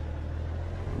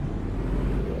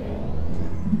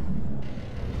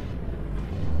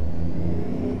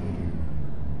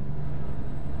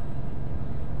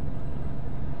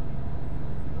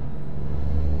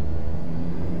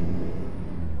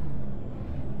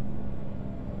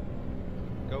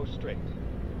 Go straight.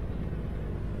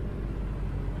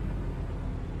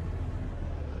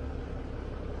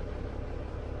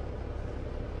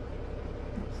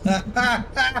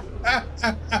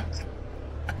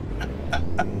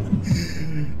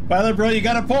 Pilot Bro, you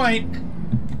got a point.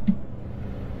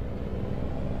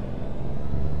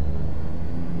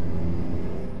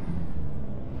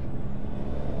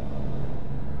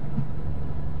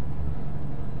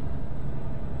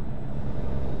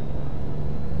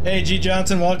 Hey G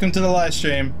Johnson, welcome to the live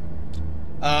stream.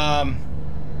 Yeah,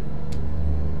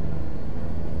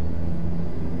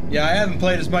 I haven't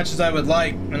played as much as I would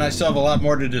like, and I still have a lot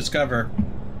more to discover.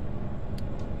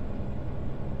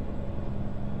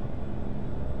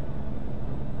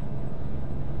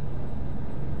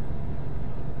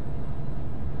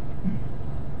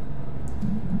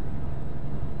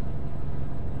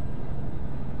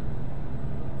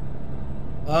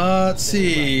 Let's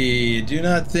see. Do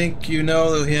not think you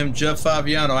know him, Jeff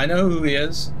Fabiano. I know who he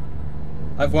is.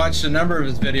 I've watched a number of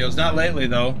his videos. Not lately,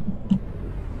 though.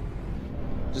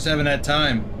 Just haven't had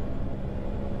time.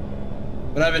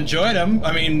 But I've enjoyed them.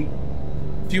 I mean,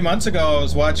 a few months ago, I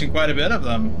was watching quite a bit of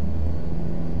them.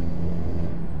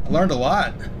 I learned a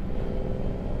lot.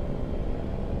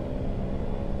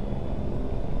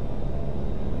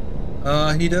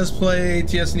 He does play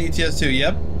ATS and ETS too.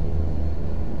 Yep.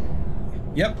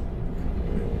 Yep.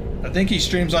 I think he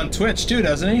streams on Twitch too,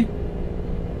 doesn't he?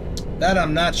 That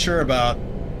I'm not sure about.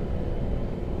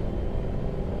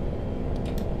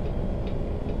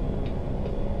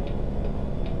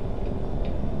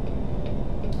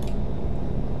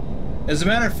 As a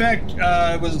matter of fact,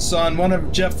 it was on one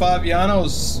of Jeff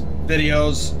Fabiano's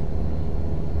videos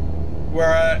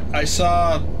where I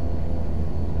saw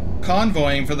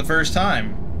convoying for the first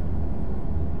time.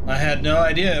 I had no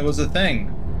idea it was a thing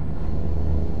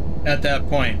at that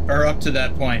point, or up to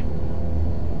that point.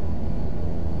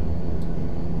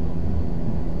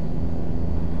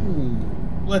 Ooh,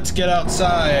 let's get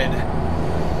outside.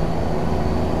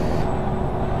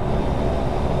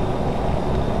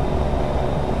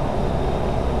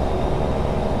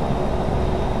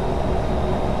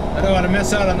 I don't want to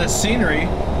miss out on this scenery.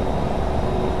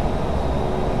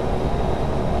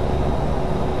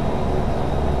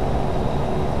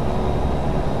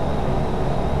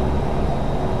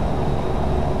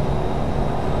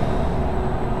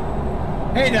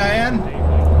 Hey Diane,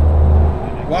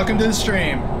 welcome to the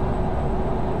stream.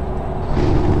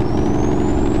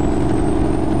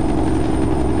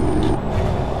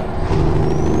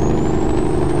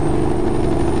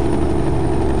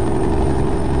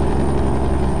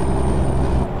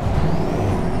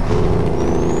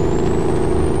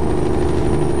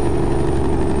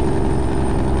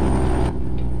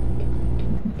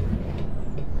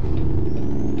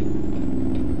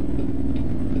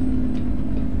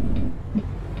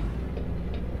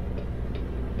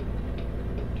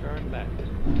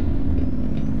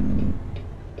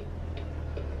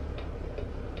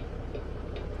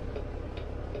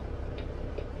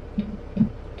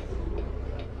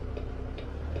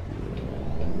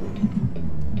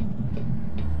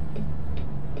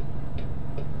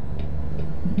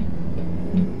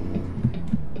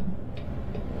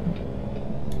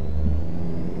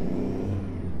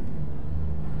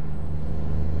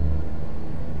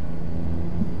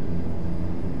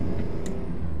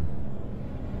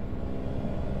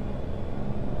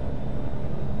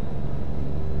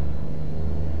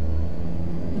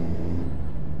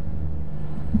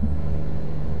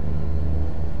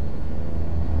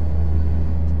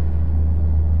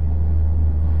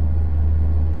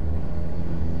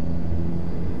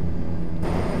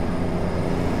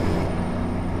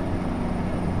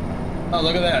 Oh,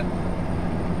 look at that.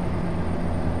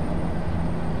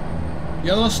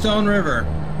 Yellowstone River.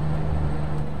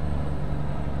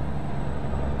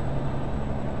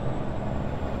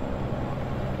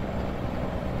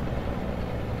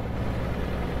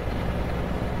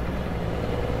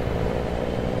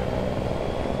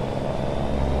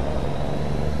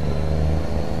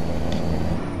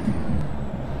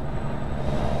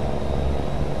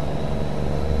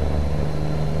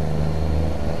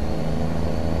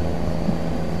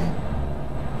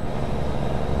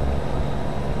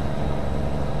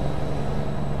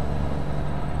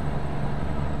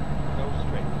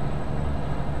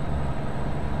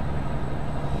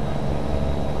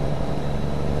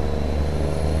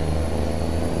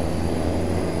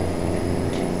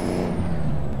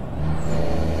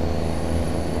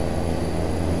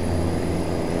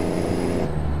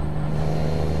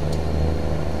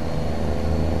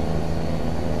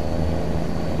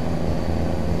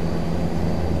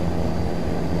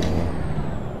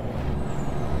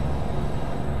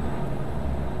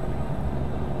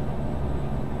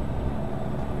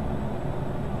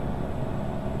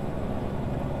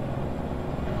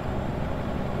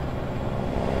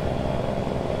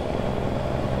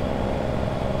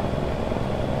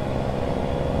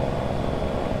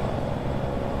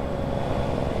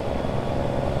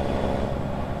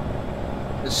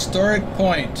 Historic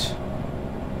point.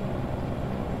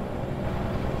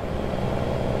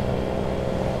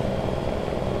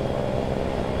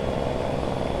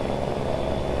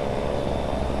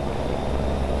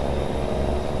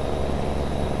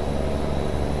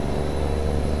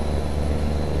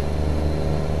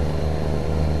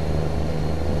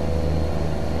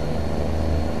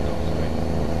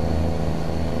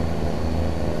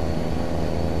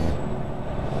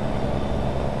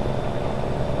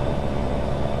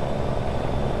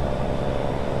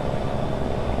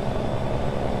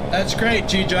 That's great,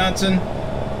 G. Johnson.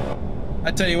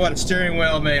 I tell you what, steering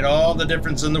wheel made all the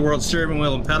difference in the world. Steering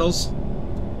wheel and pedals.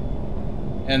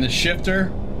 And the shifter.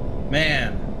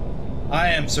 Man, I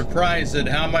am surprised at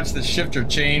how much the shifter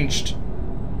changed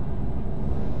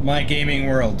my gaming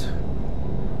world.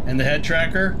 And the head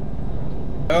tracker.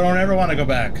 I don't ever want to go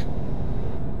back.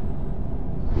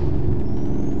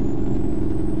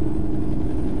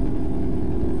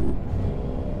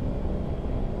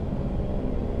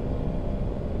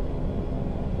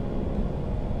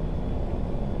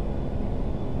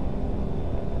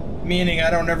 Meaning I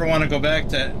don't ever want to go back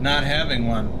to not having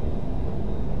one.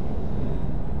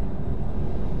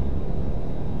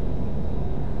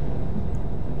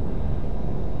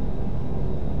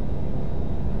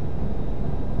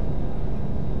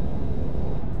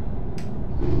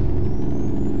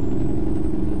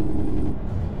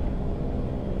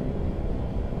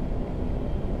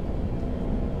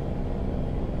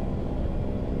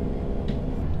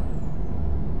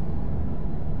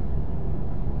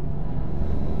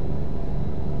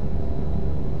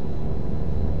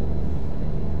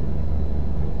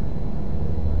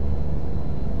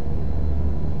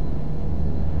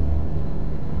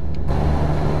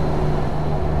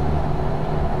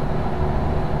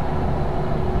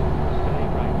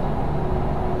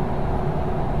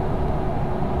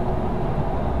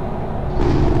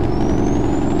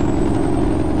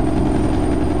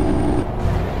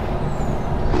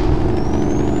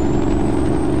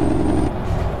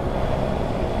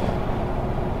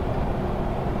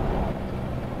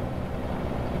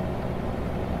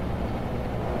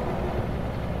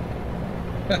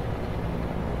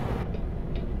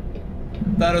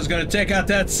 Thought I was going to take out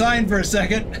that sign for a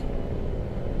second.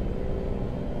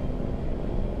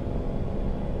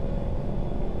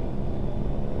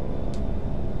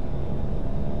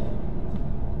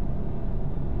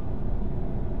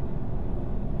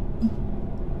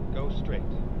 Go straight.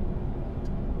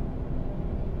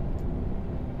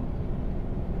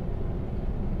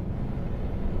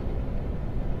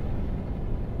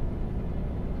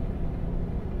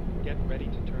 Get ready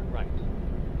to turn right.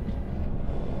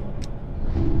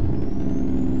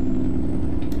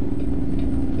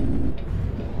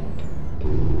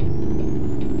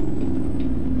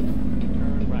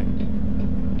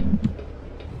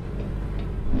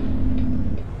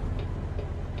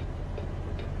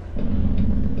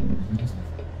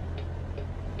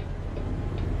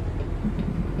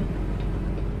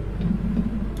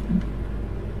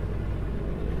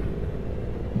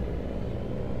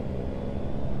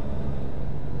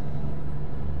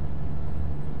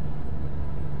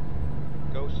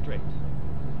 Go straight.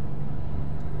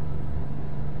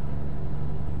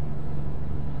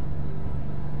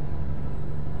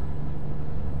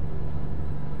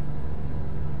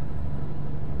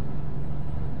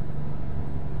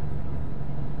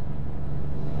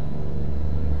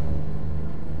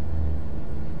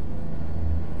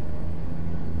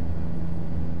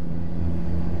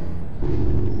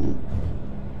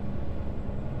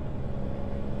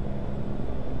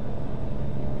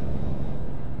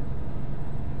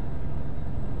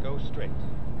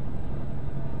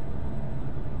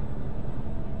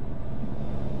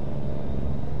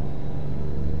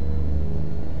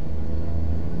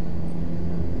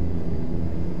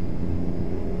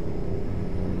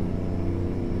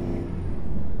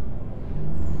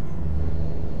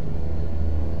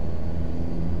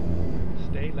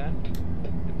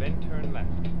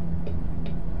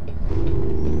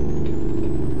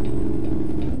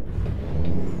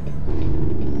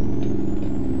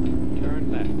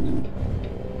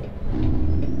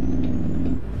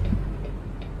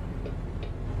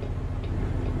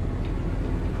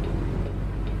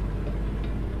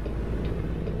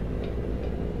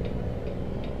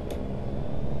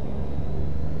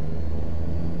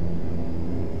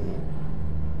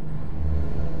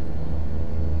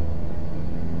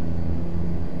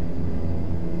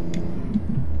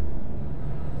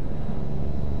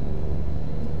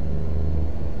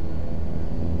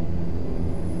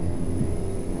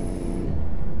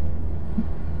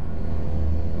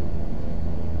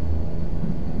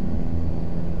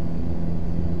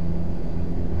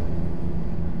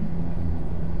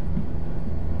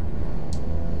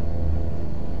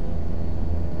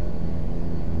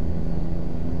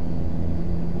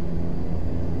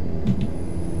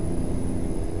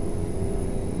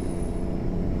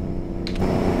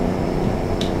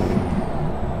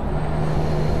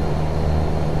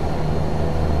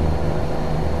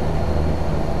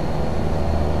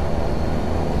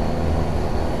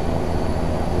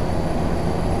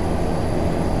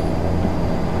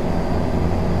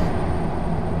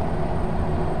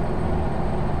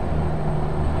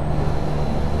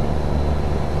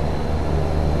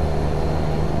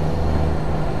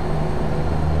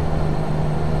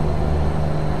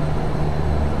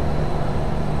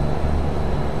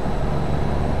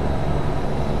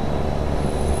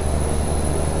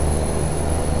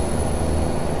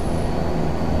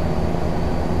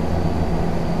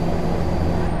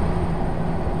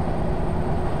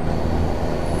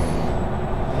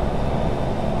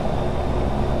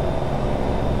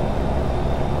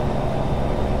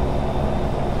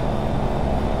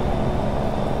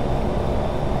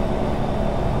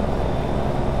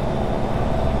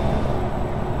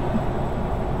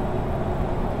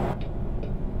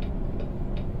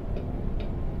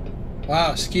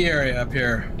 Wow, ski area up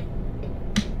here.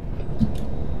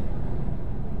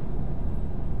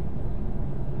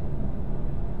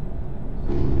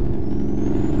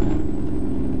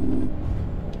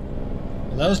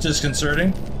 Well, that was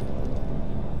disconcerting.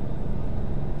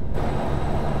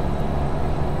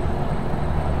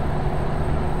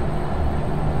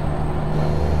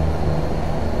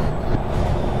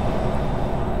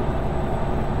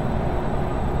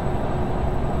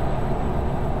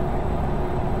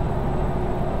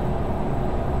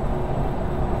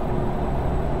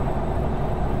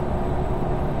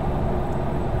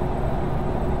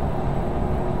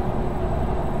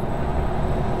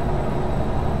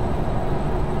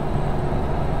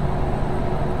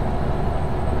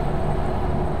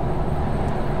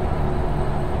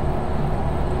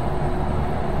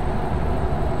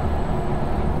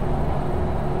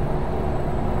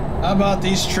 How about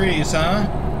these trees, huh?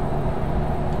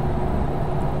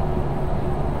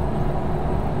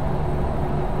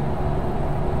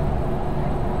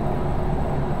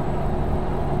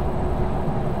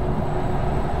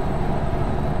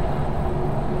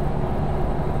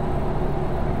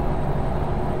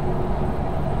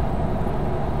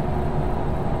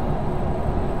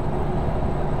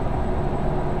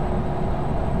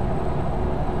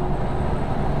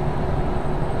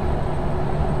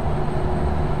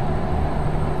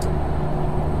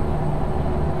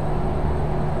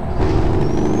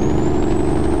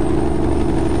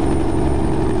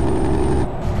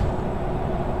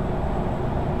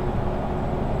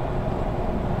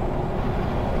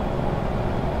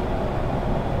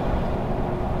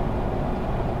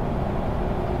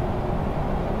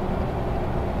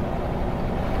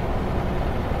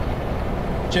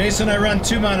 Jason, I run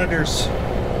 2 monitors.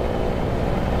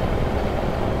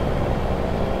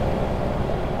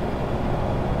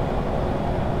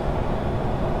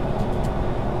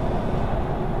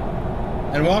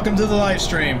 And welcome to the live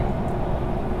stream.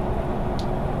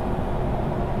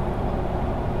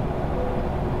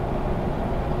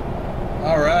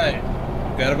 All right,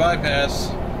 got a bypass.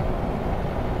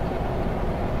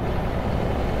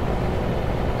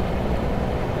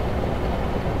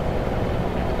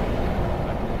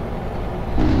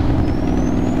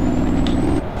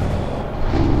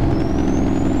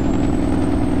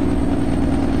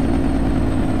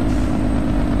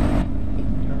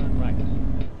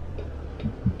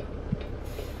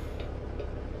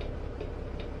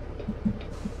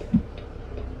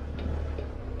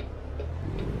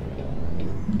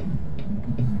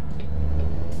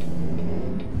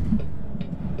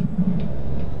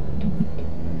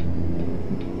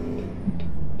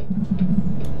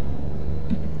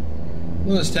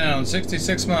 Lewistown,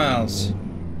 66 miles.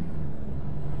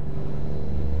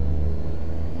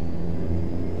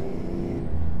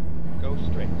 Go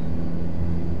straight.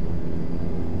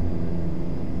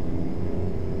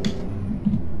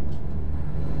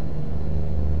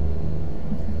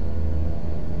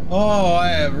 Oh, I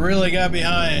have really got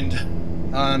behind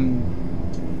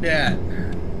on chat.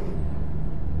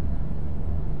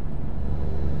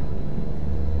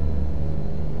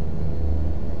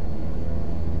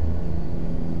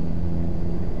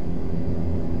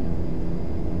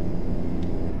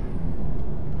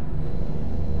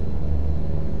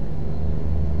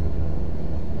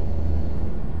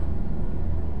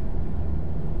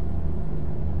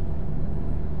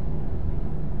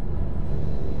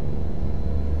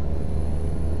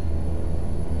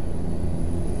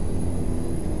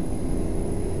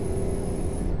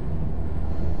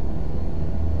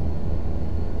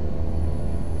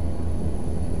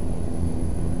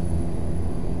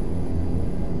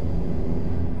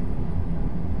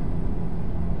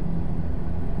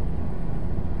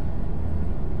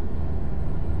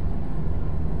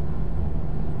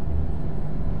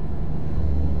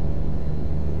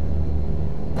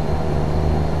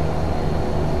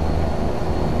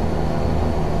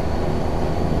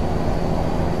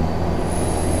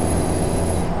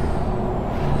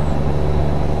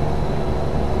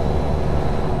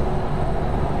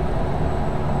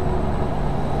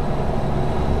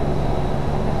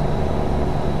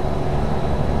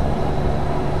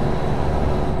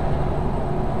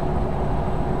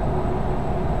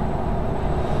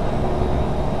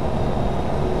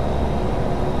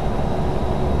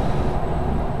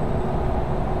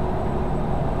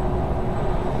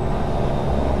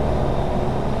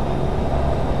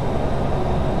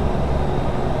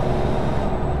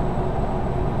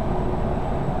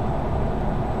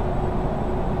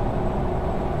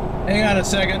 Hang on a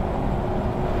second.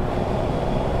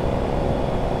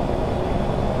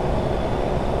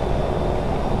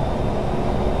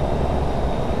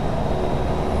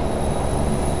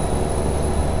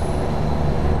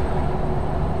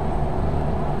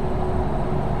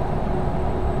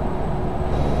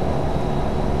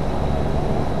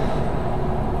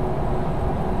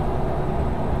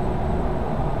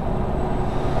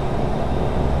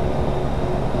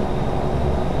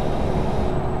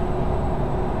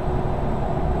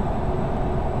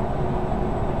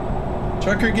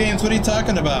 Trucker Games, what are you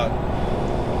talking about?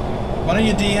 Why don't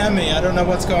you DM me? I don't know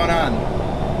what's going on.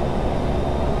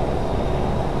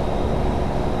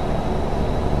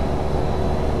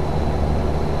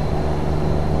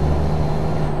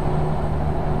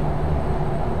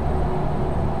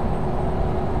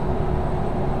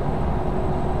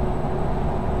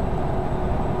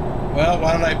 Well,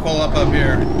 why don't I pull up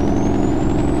here?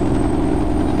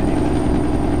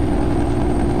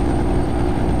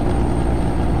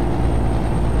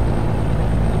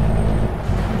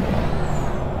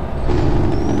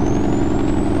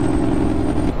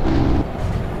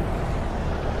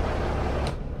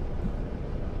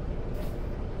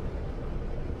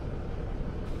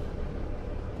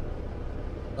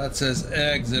 That says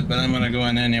exit, but I'm gonna go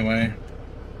in anyway.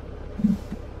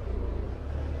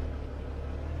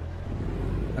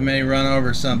 I may run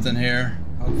over something here.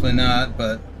 Hopefully not,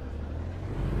 but...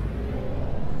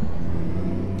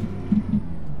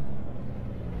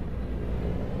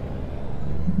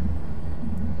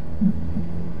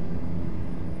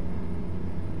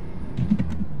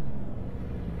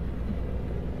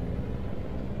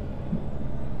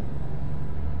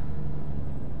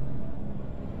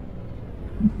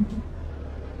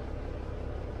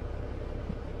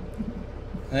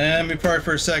 Let me park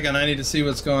for a second. I need to see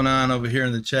what's going on over here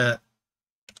in the chat.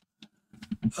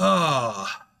 Oh,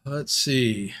 let's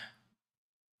see.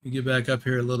 Let me get back up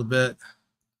here a little bit.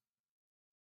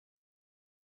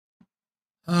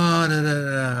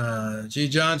 Oh, G.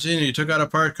 Johnson, you took out a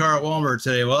parked car at Walmart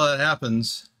today. Well, that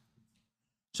happens.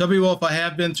 Chubby Wolf, I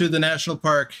have been through the national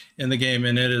park in the game,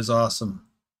 and it is awesome.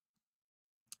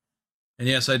 And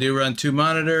yes, I do run 2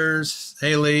 monitors.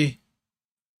 Haley.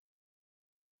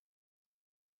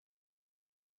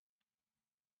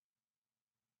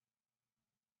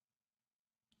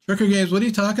 Trucker Games, what are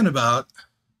you talking about?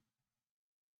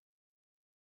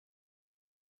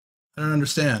 I don't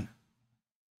understand.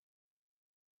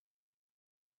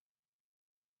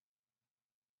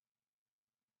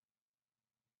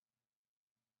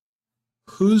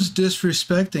 Who's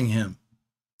disrespecting him?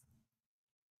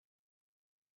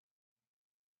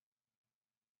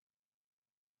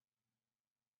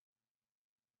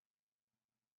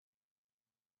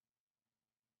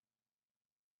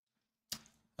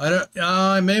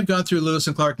 I may have gone through Lewis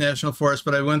and Clark National Forest,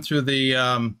 but I went through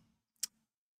the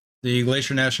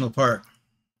Glacier National Park.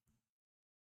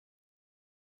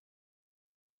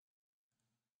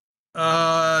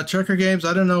 Trucker Games,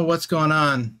 I don't know what's going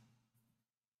on.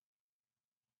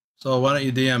 So why don't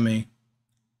you DM me?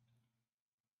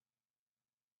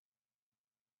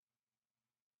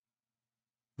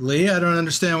 Lee, I don't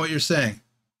understand what you're saying.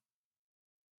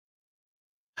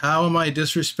 How am I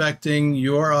disrespecting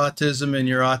your autism and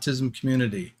your autism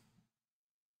community?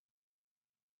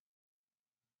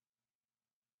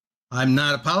 I'm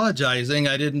not apologizing.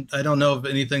 I don't know of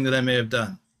anything that I may have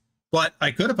done. But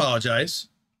I could apologize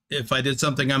if I did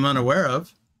something I'm unaware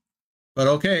of. But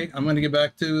okay, I'm going to get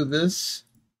back to this.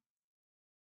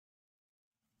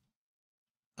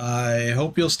 I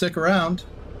hope you'll stick around.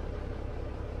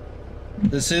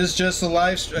 This is just a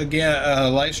live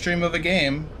stream of a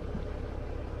game.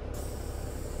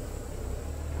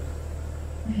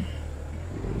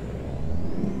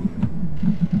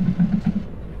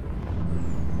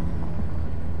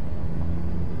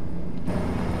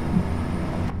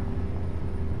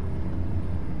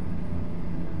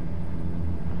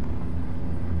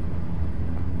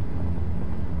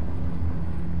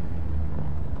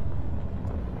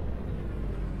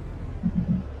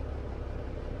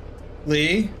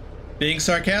 Lee, being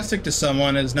sarcastic to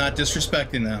someone is not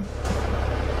disrespecting them.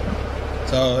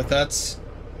 So if that's...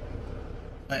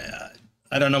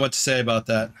 I don't know what to say about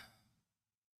that.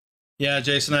 Yeah,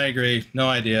 Jason, I agree. No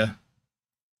idea.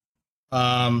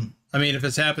 I mean, if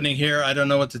it's happening here, I don't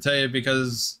know what to tell you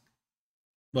because,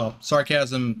 well,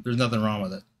 sarcasm, there's nothing wrong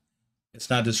with it. It's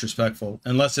not disrespectful,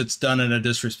 unless it's done in a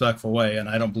disrespectful way, and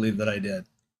I don't believe that I did.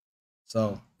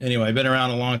 So anyway, I've been around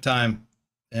a long time,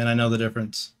 and I know the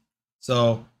difference.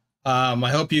 So I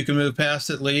hope you can move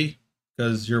past it, Lee,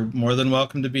 because you're more than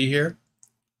welcome to be here.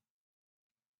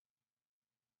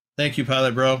 Thank you,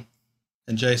 Pilot Bro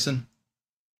and Jason.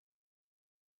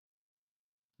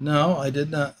 No, I did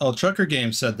not. Oh, Trucker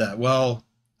Games said that. Well,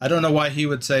 I don't know why he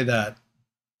would say that.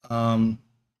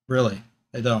 Really,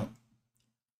 I don't.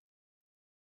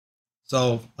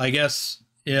 So I guess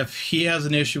if he has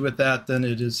an issue with that, then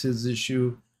it is his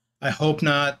issue. I hope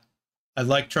not. I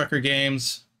like Trucker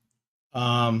Games.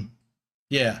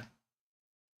 Yeah,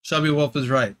 Chubby Wolf is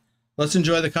right. Let's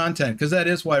enjoy the content, because that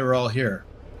is why we're all here.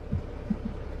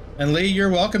 And Lee, you're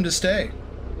welcome to stay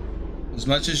as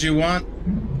much as you want.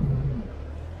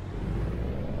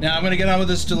 Now I'm going to get on with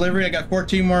this delivery. I got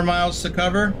 14 more miles to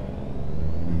cover.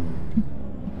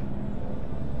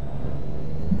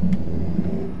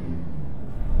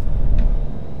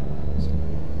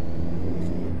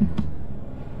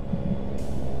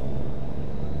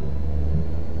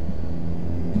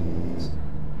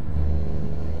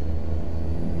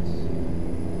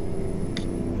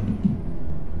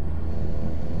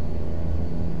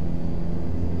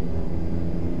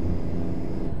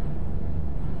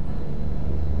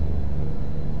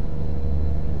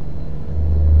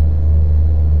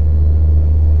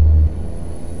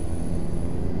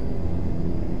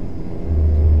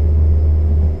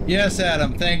 Yes,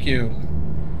 Adam, thank you.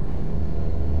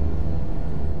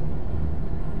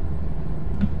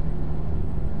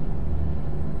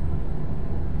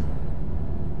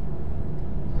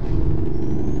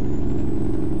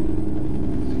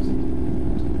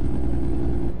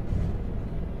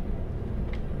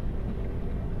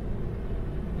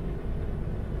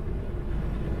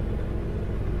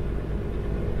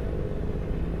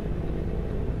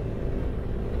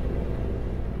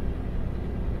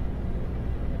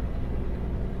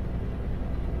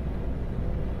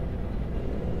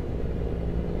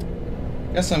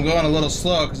 Guess I'm going a little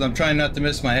slow because I'm trying not to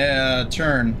miss my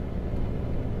turn.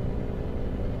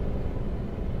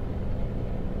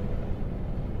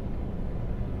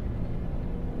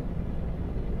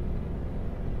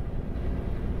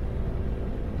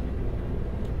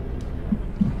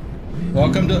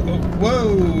 Welcome to...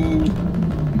 whoa!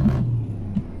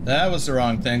 That was the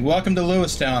wrong thing. Welcome to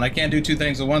Lewistown. I can't do two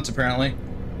things at once, apparently.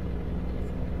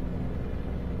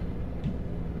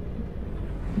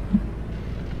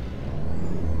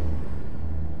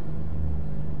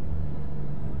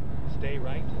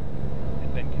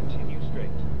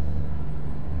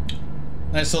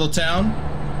 Nice little town.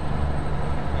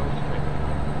 Go straight.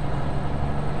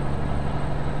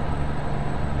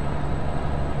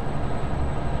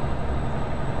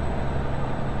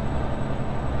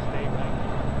 Stay right,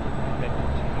 and then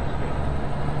continue straight.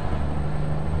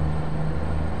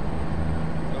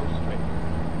 Go straight.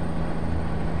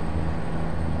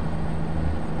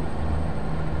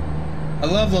 I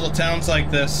love little towns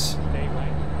like this. Stay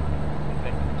right, and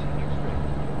then continue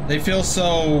straight. They feel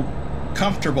so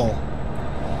comfortable.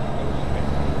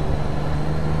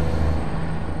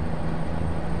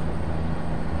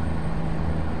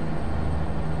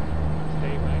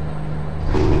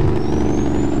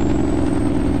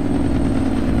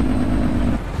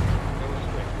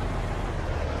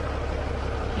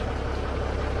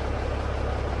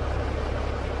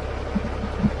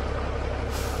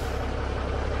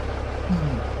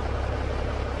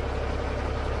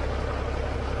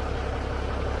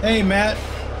 Hey Matt,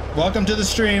 welcome to the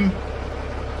stream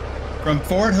from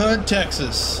Fort Hood,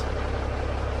 Texas.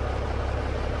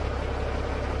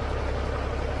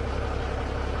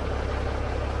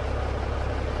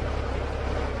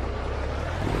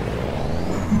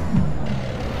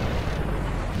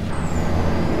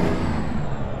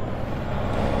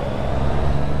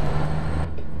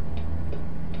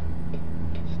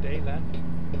 Stay left,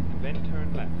 then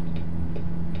turn left.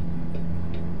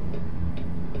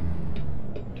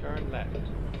 Turn left.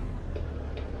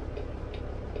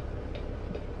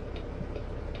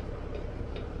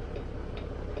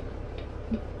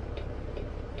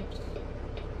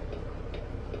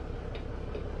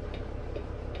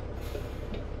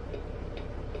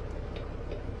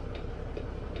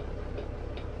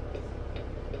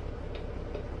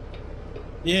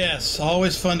 Yes,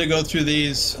 always fun to go through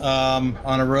these on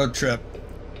a road trip.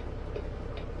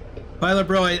 Pilot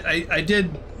Bro, I did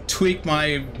tweak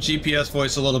my GPS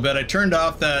voice a little bit. I turned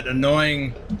off that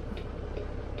annoying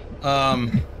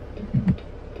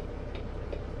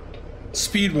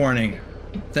speed warning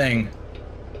thing.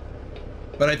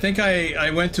 But I think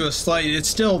I went to a slight... It's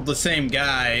still the same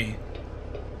guy.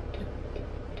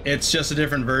 It's just a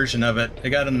different version of it.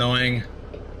 It got annoying.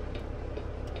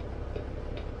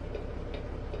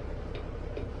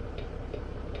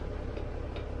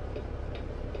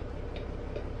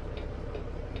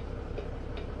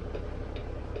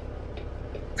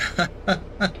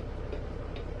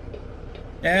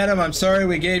 Adam, I'm sorry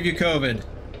we gave you COVID.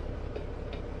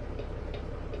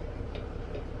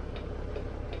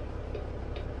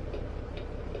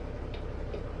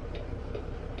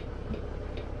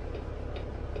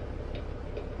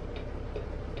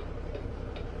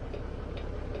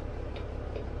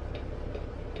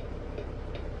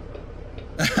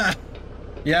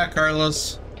 Yeah,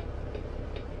 Carlos.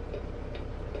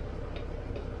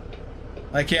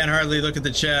 I can't hardly look at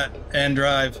the chat and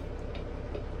drive.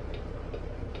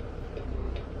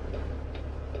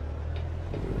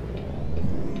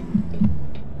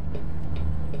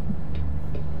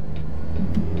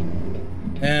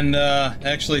 And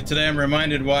actually today I'm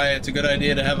reminded why it's a good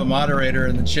idea to have a moderator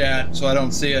in the chat so I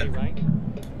don't see it. Stay right,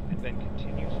 and then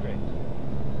continue straight.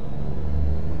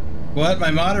 What? My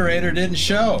moderator didn't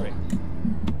show. Straight.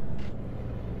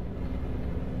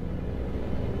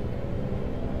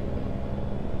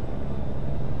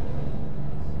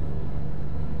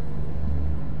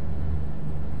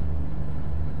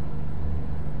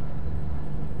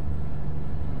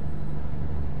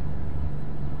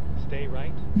 Stay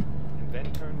right, and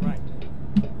then turn right.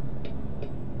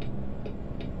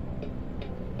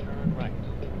 Turn right.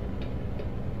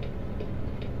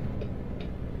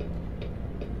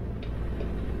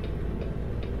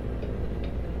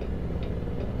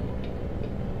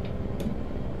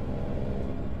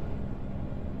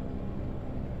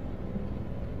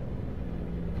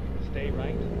 Stay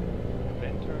right, and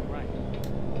then turn right.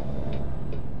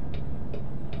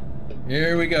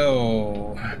 Here we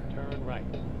go. Turn right.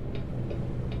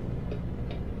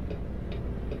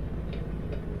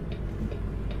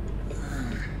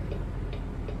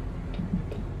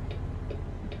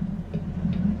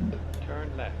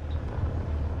 Turn left.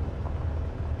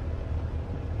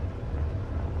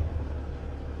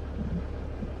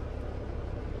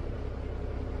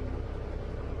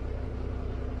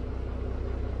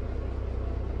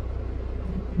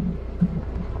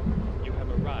 You have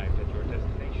arrived at your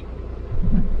destination.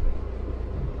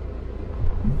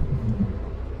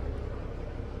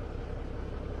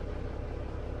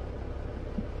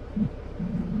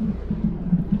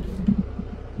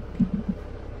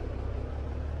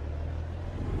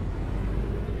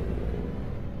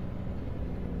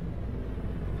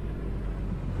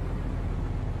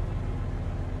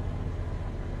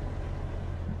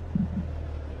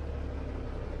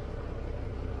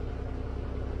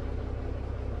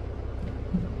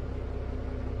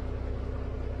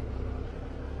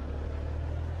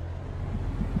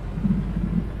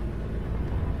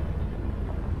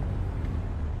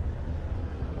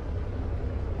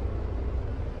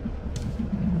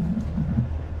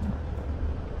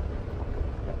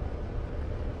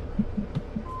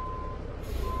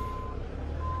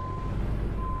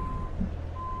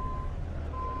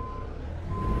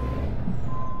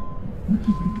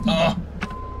 Oh.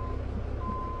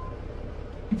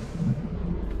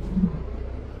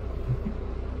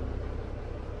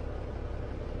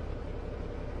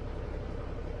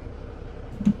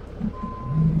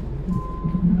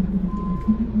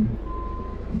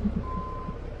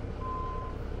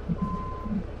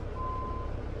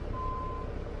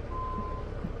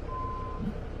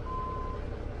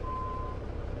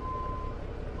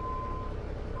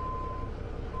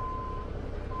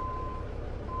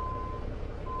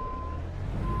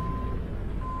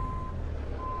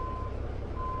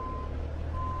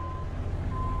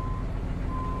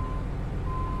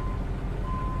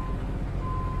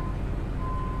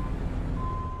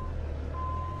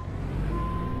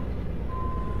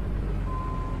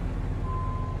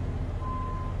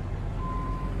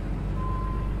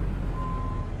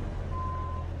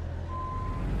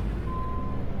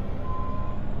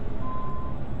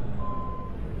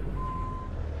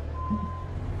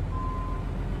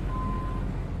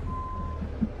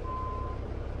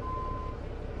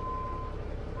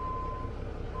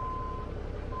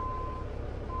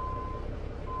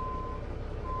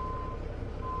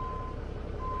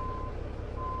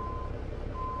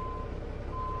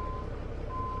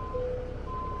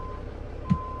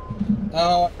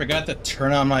 Oh, I forgot to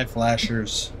turn on my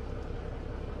flashers.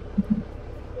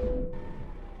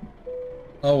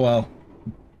 Oh well.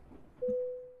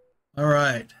 All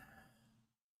right.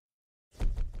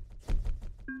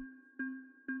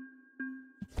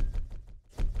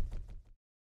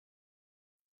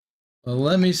 Well,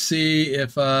 let me see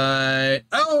if I...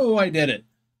 Oh, I did it.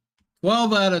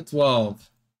 12 out of 12.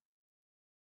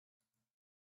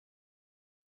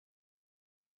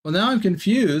 Well, now I'm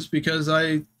confused because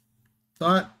I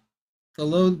thought the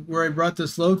load where I brought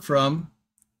this load from,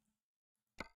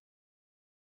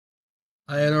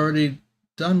 I had already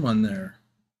done one there.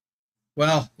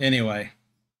 Well, anyway,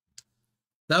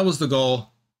 that was the goal,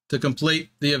 to complete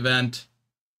the event,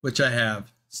 which I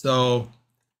have. So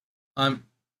I'm...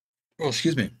 Oh,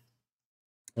 excuse me.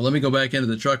 Well, let me go back into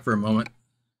the truck for a moment.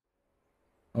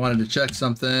 I wanted to check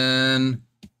something.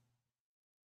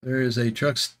 There is a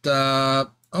truck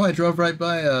stop. Oh, I drove right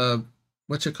by a,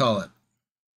 what you call it?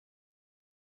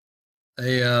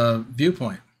 A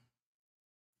viewpoint.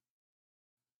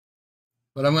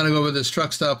 But I'm going to go with this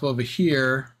truck stop over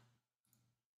here.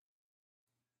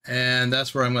 And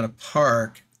that's where I'm going to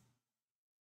park.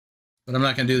 But I'm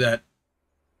not going to do that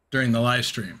during the live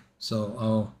stream. So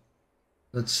I'll...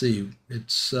 Let's see.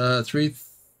 It's 3.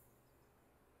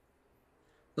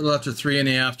 A little after 3 in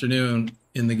the afternoon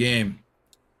in the game.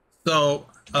 So,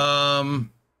 yeah,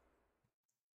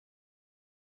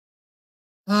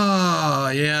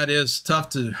 it is tough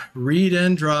to read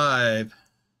and drive.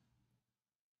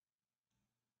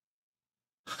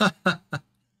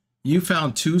 You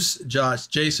found two,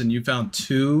 Jason, you found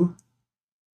 2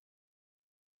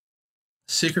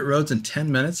 secret roads in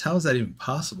 10 minutes? How is that even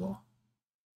possible?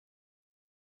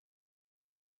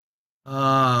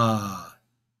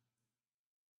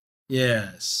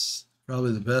 Yes,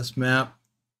 probably the best map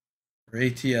for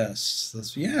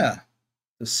ATS. Yeah,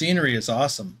 the scenery is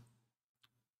awesome.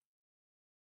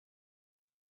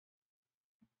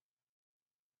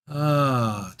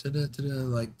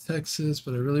 Like Texas,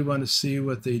 but I really want to see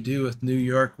what they do with New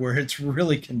York, where it's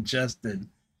really congested.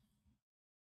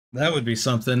 That would be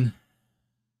something.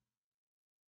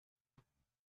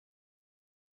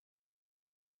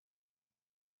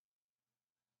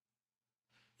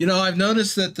 You know, I've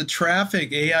noticed that the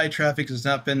traffic, AI traffic, has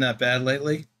not been that bad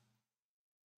lately.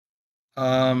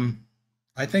 I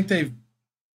think they've,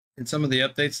 in some of the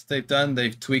updates that they've done,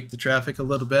 they've tweaked the traffic a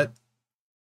little bit.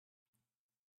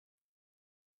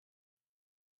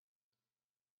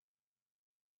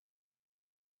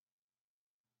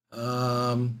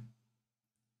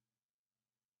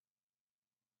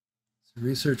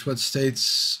 Research what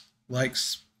states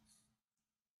likes.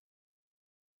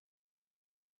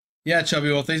 Yeah,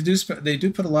 Chubby Wolf, they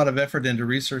do put a lot of effort into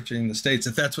researching the states,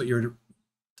 if that's what you're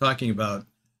talking about.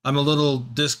 I'm a little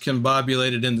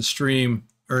discombobulated in the stream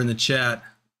or in the chat.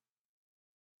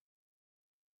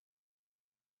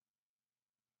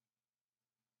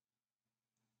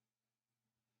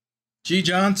 G.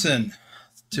 Johnson,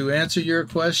 to answer your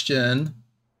question,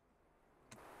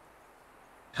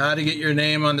 how to get your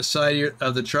name on the side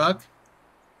of the truck,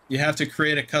 you have to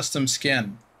create a custom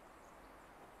skin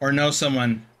or know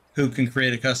someone who can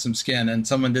create a custom skin, and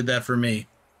someone did that for me,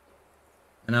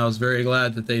 and I was very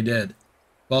glad that they did.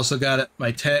 I've also got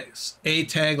my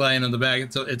tagline on the back.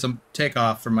 It's a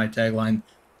takeoff from my tagline.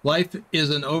 Life is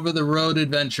an over-the-road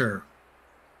adventure.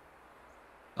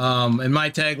 And my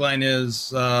tagline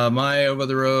is my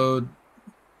over-the-road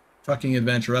trucking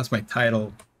adventure. That's my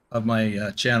title of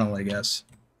my channel, I guess.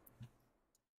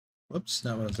 Whoops,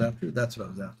 not what I was after. That's what I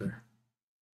was after.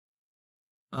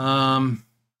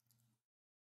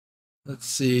 Let's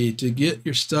see. To get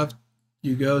your stuff,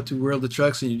 you go to World of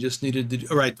Trucks, and you just needed to do,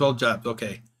 all right, 12 jobs.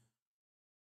 Okay.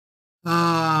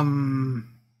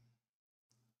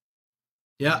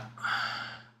 Yeah.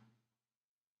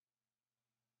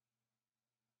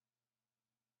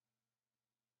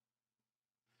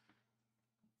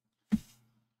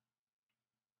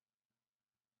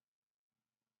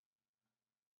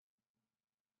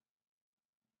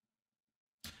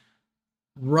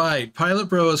 Right. Pilot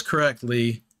Bro is correct,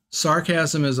 Lee.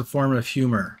 Sarcasm is a form of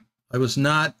humor. I was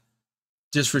not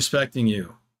disrespecting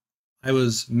you. I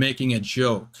was making a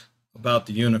joke about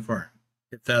the unicorn,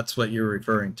 if that's what you're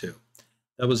referring to.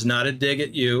 That was not a dig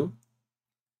at you.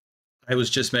 I was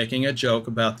just making a joke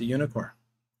about the unicorn.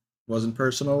 It wasn't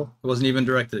personal. It wasn't even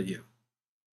directed at you.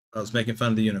 I was making fun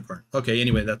of the unicorn. Okay,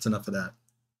 anyway, that's enough of that.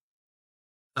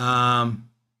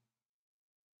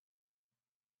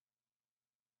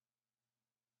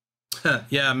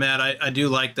 Yeah, Matt, I do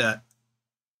like that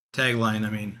tagline. I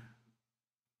mean,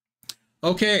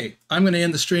 okay, I'm going to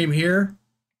end the stream here.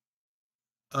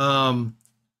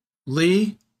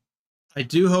 Lee, I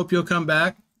do hope you'll come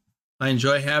back. I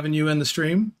enjoy having you in the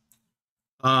stream.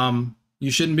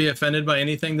 You shouldn't be offended by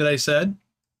anything that I said.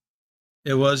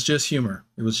 It was just humor.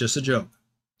 It was just a joke.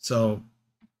 So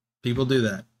people do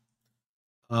that.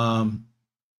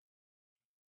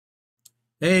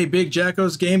 Hey, Big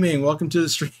Jacko's Gaming, welcome to the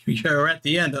stream. You're at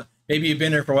the end. Maybe you've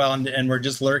been here for a while and we're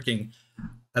just lurking.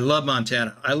 I love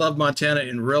Montana. I love Montana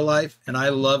in real life, and I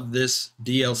love this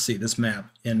DLC, this map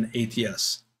in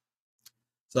ATS.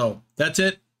 So that's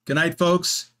it. Good night,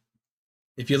 folks.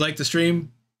 If you like the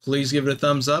stream, please give it a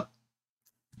thumbs up.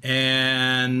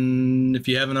 And if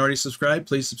you haven't already subscribed,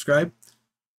 please subscribe.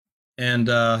 And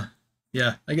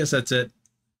yeah, I guess that's it.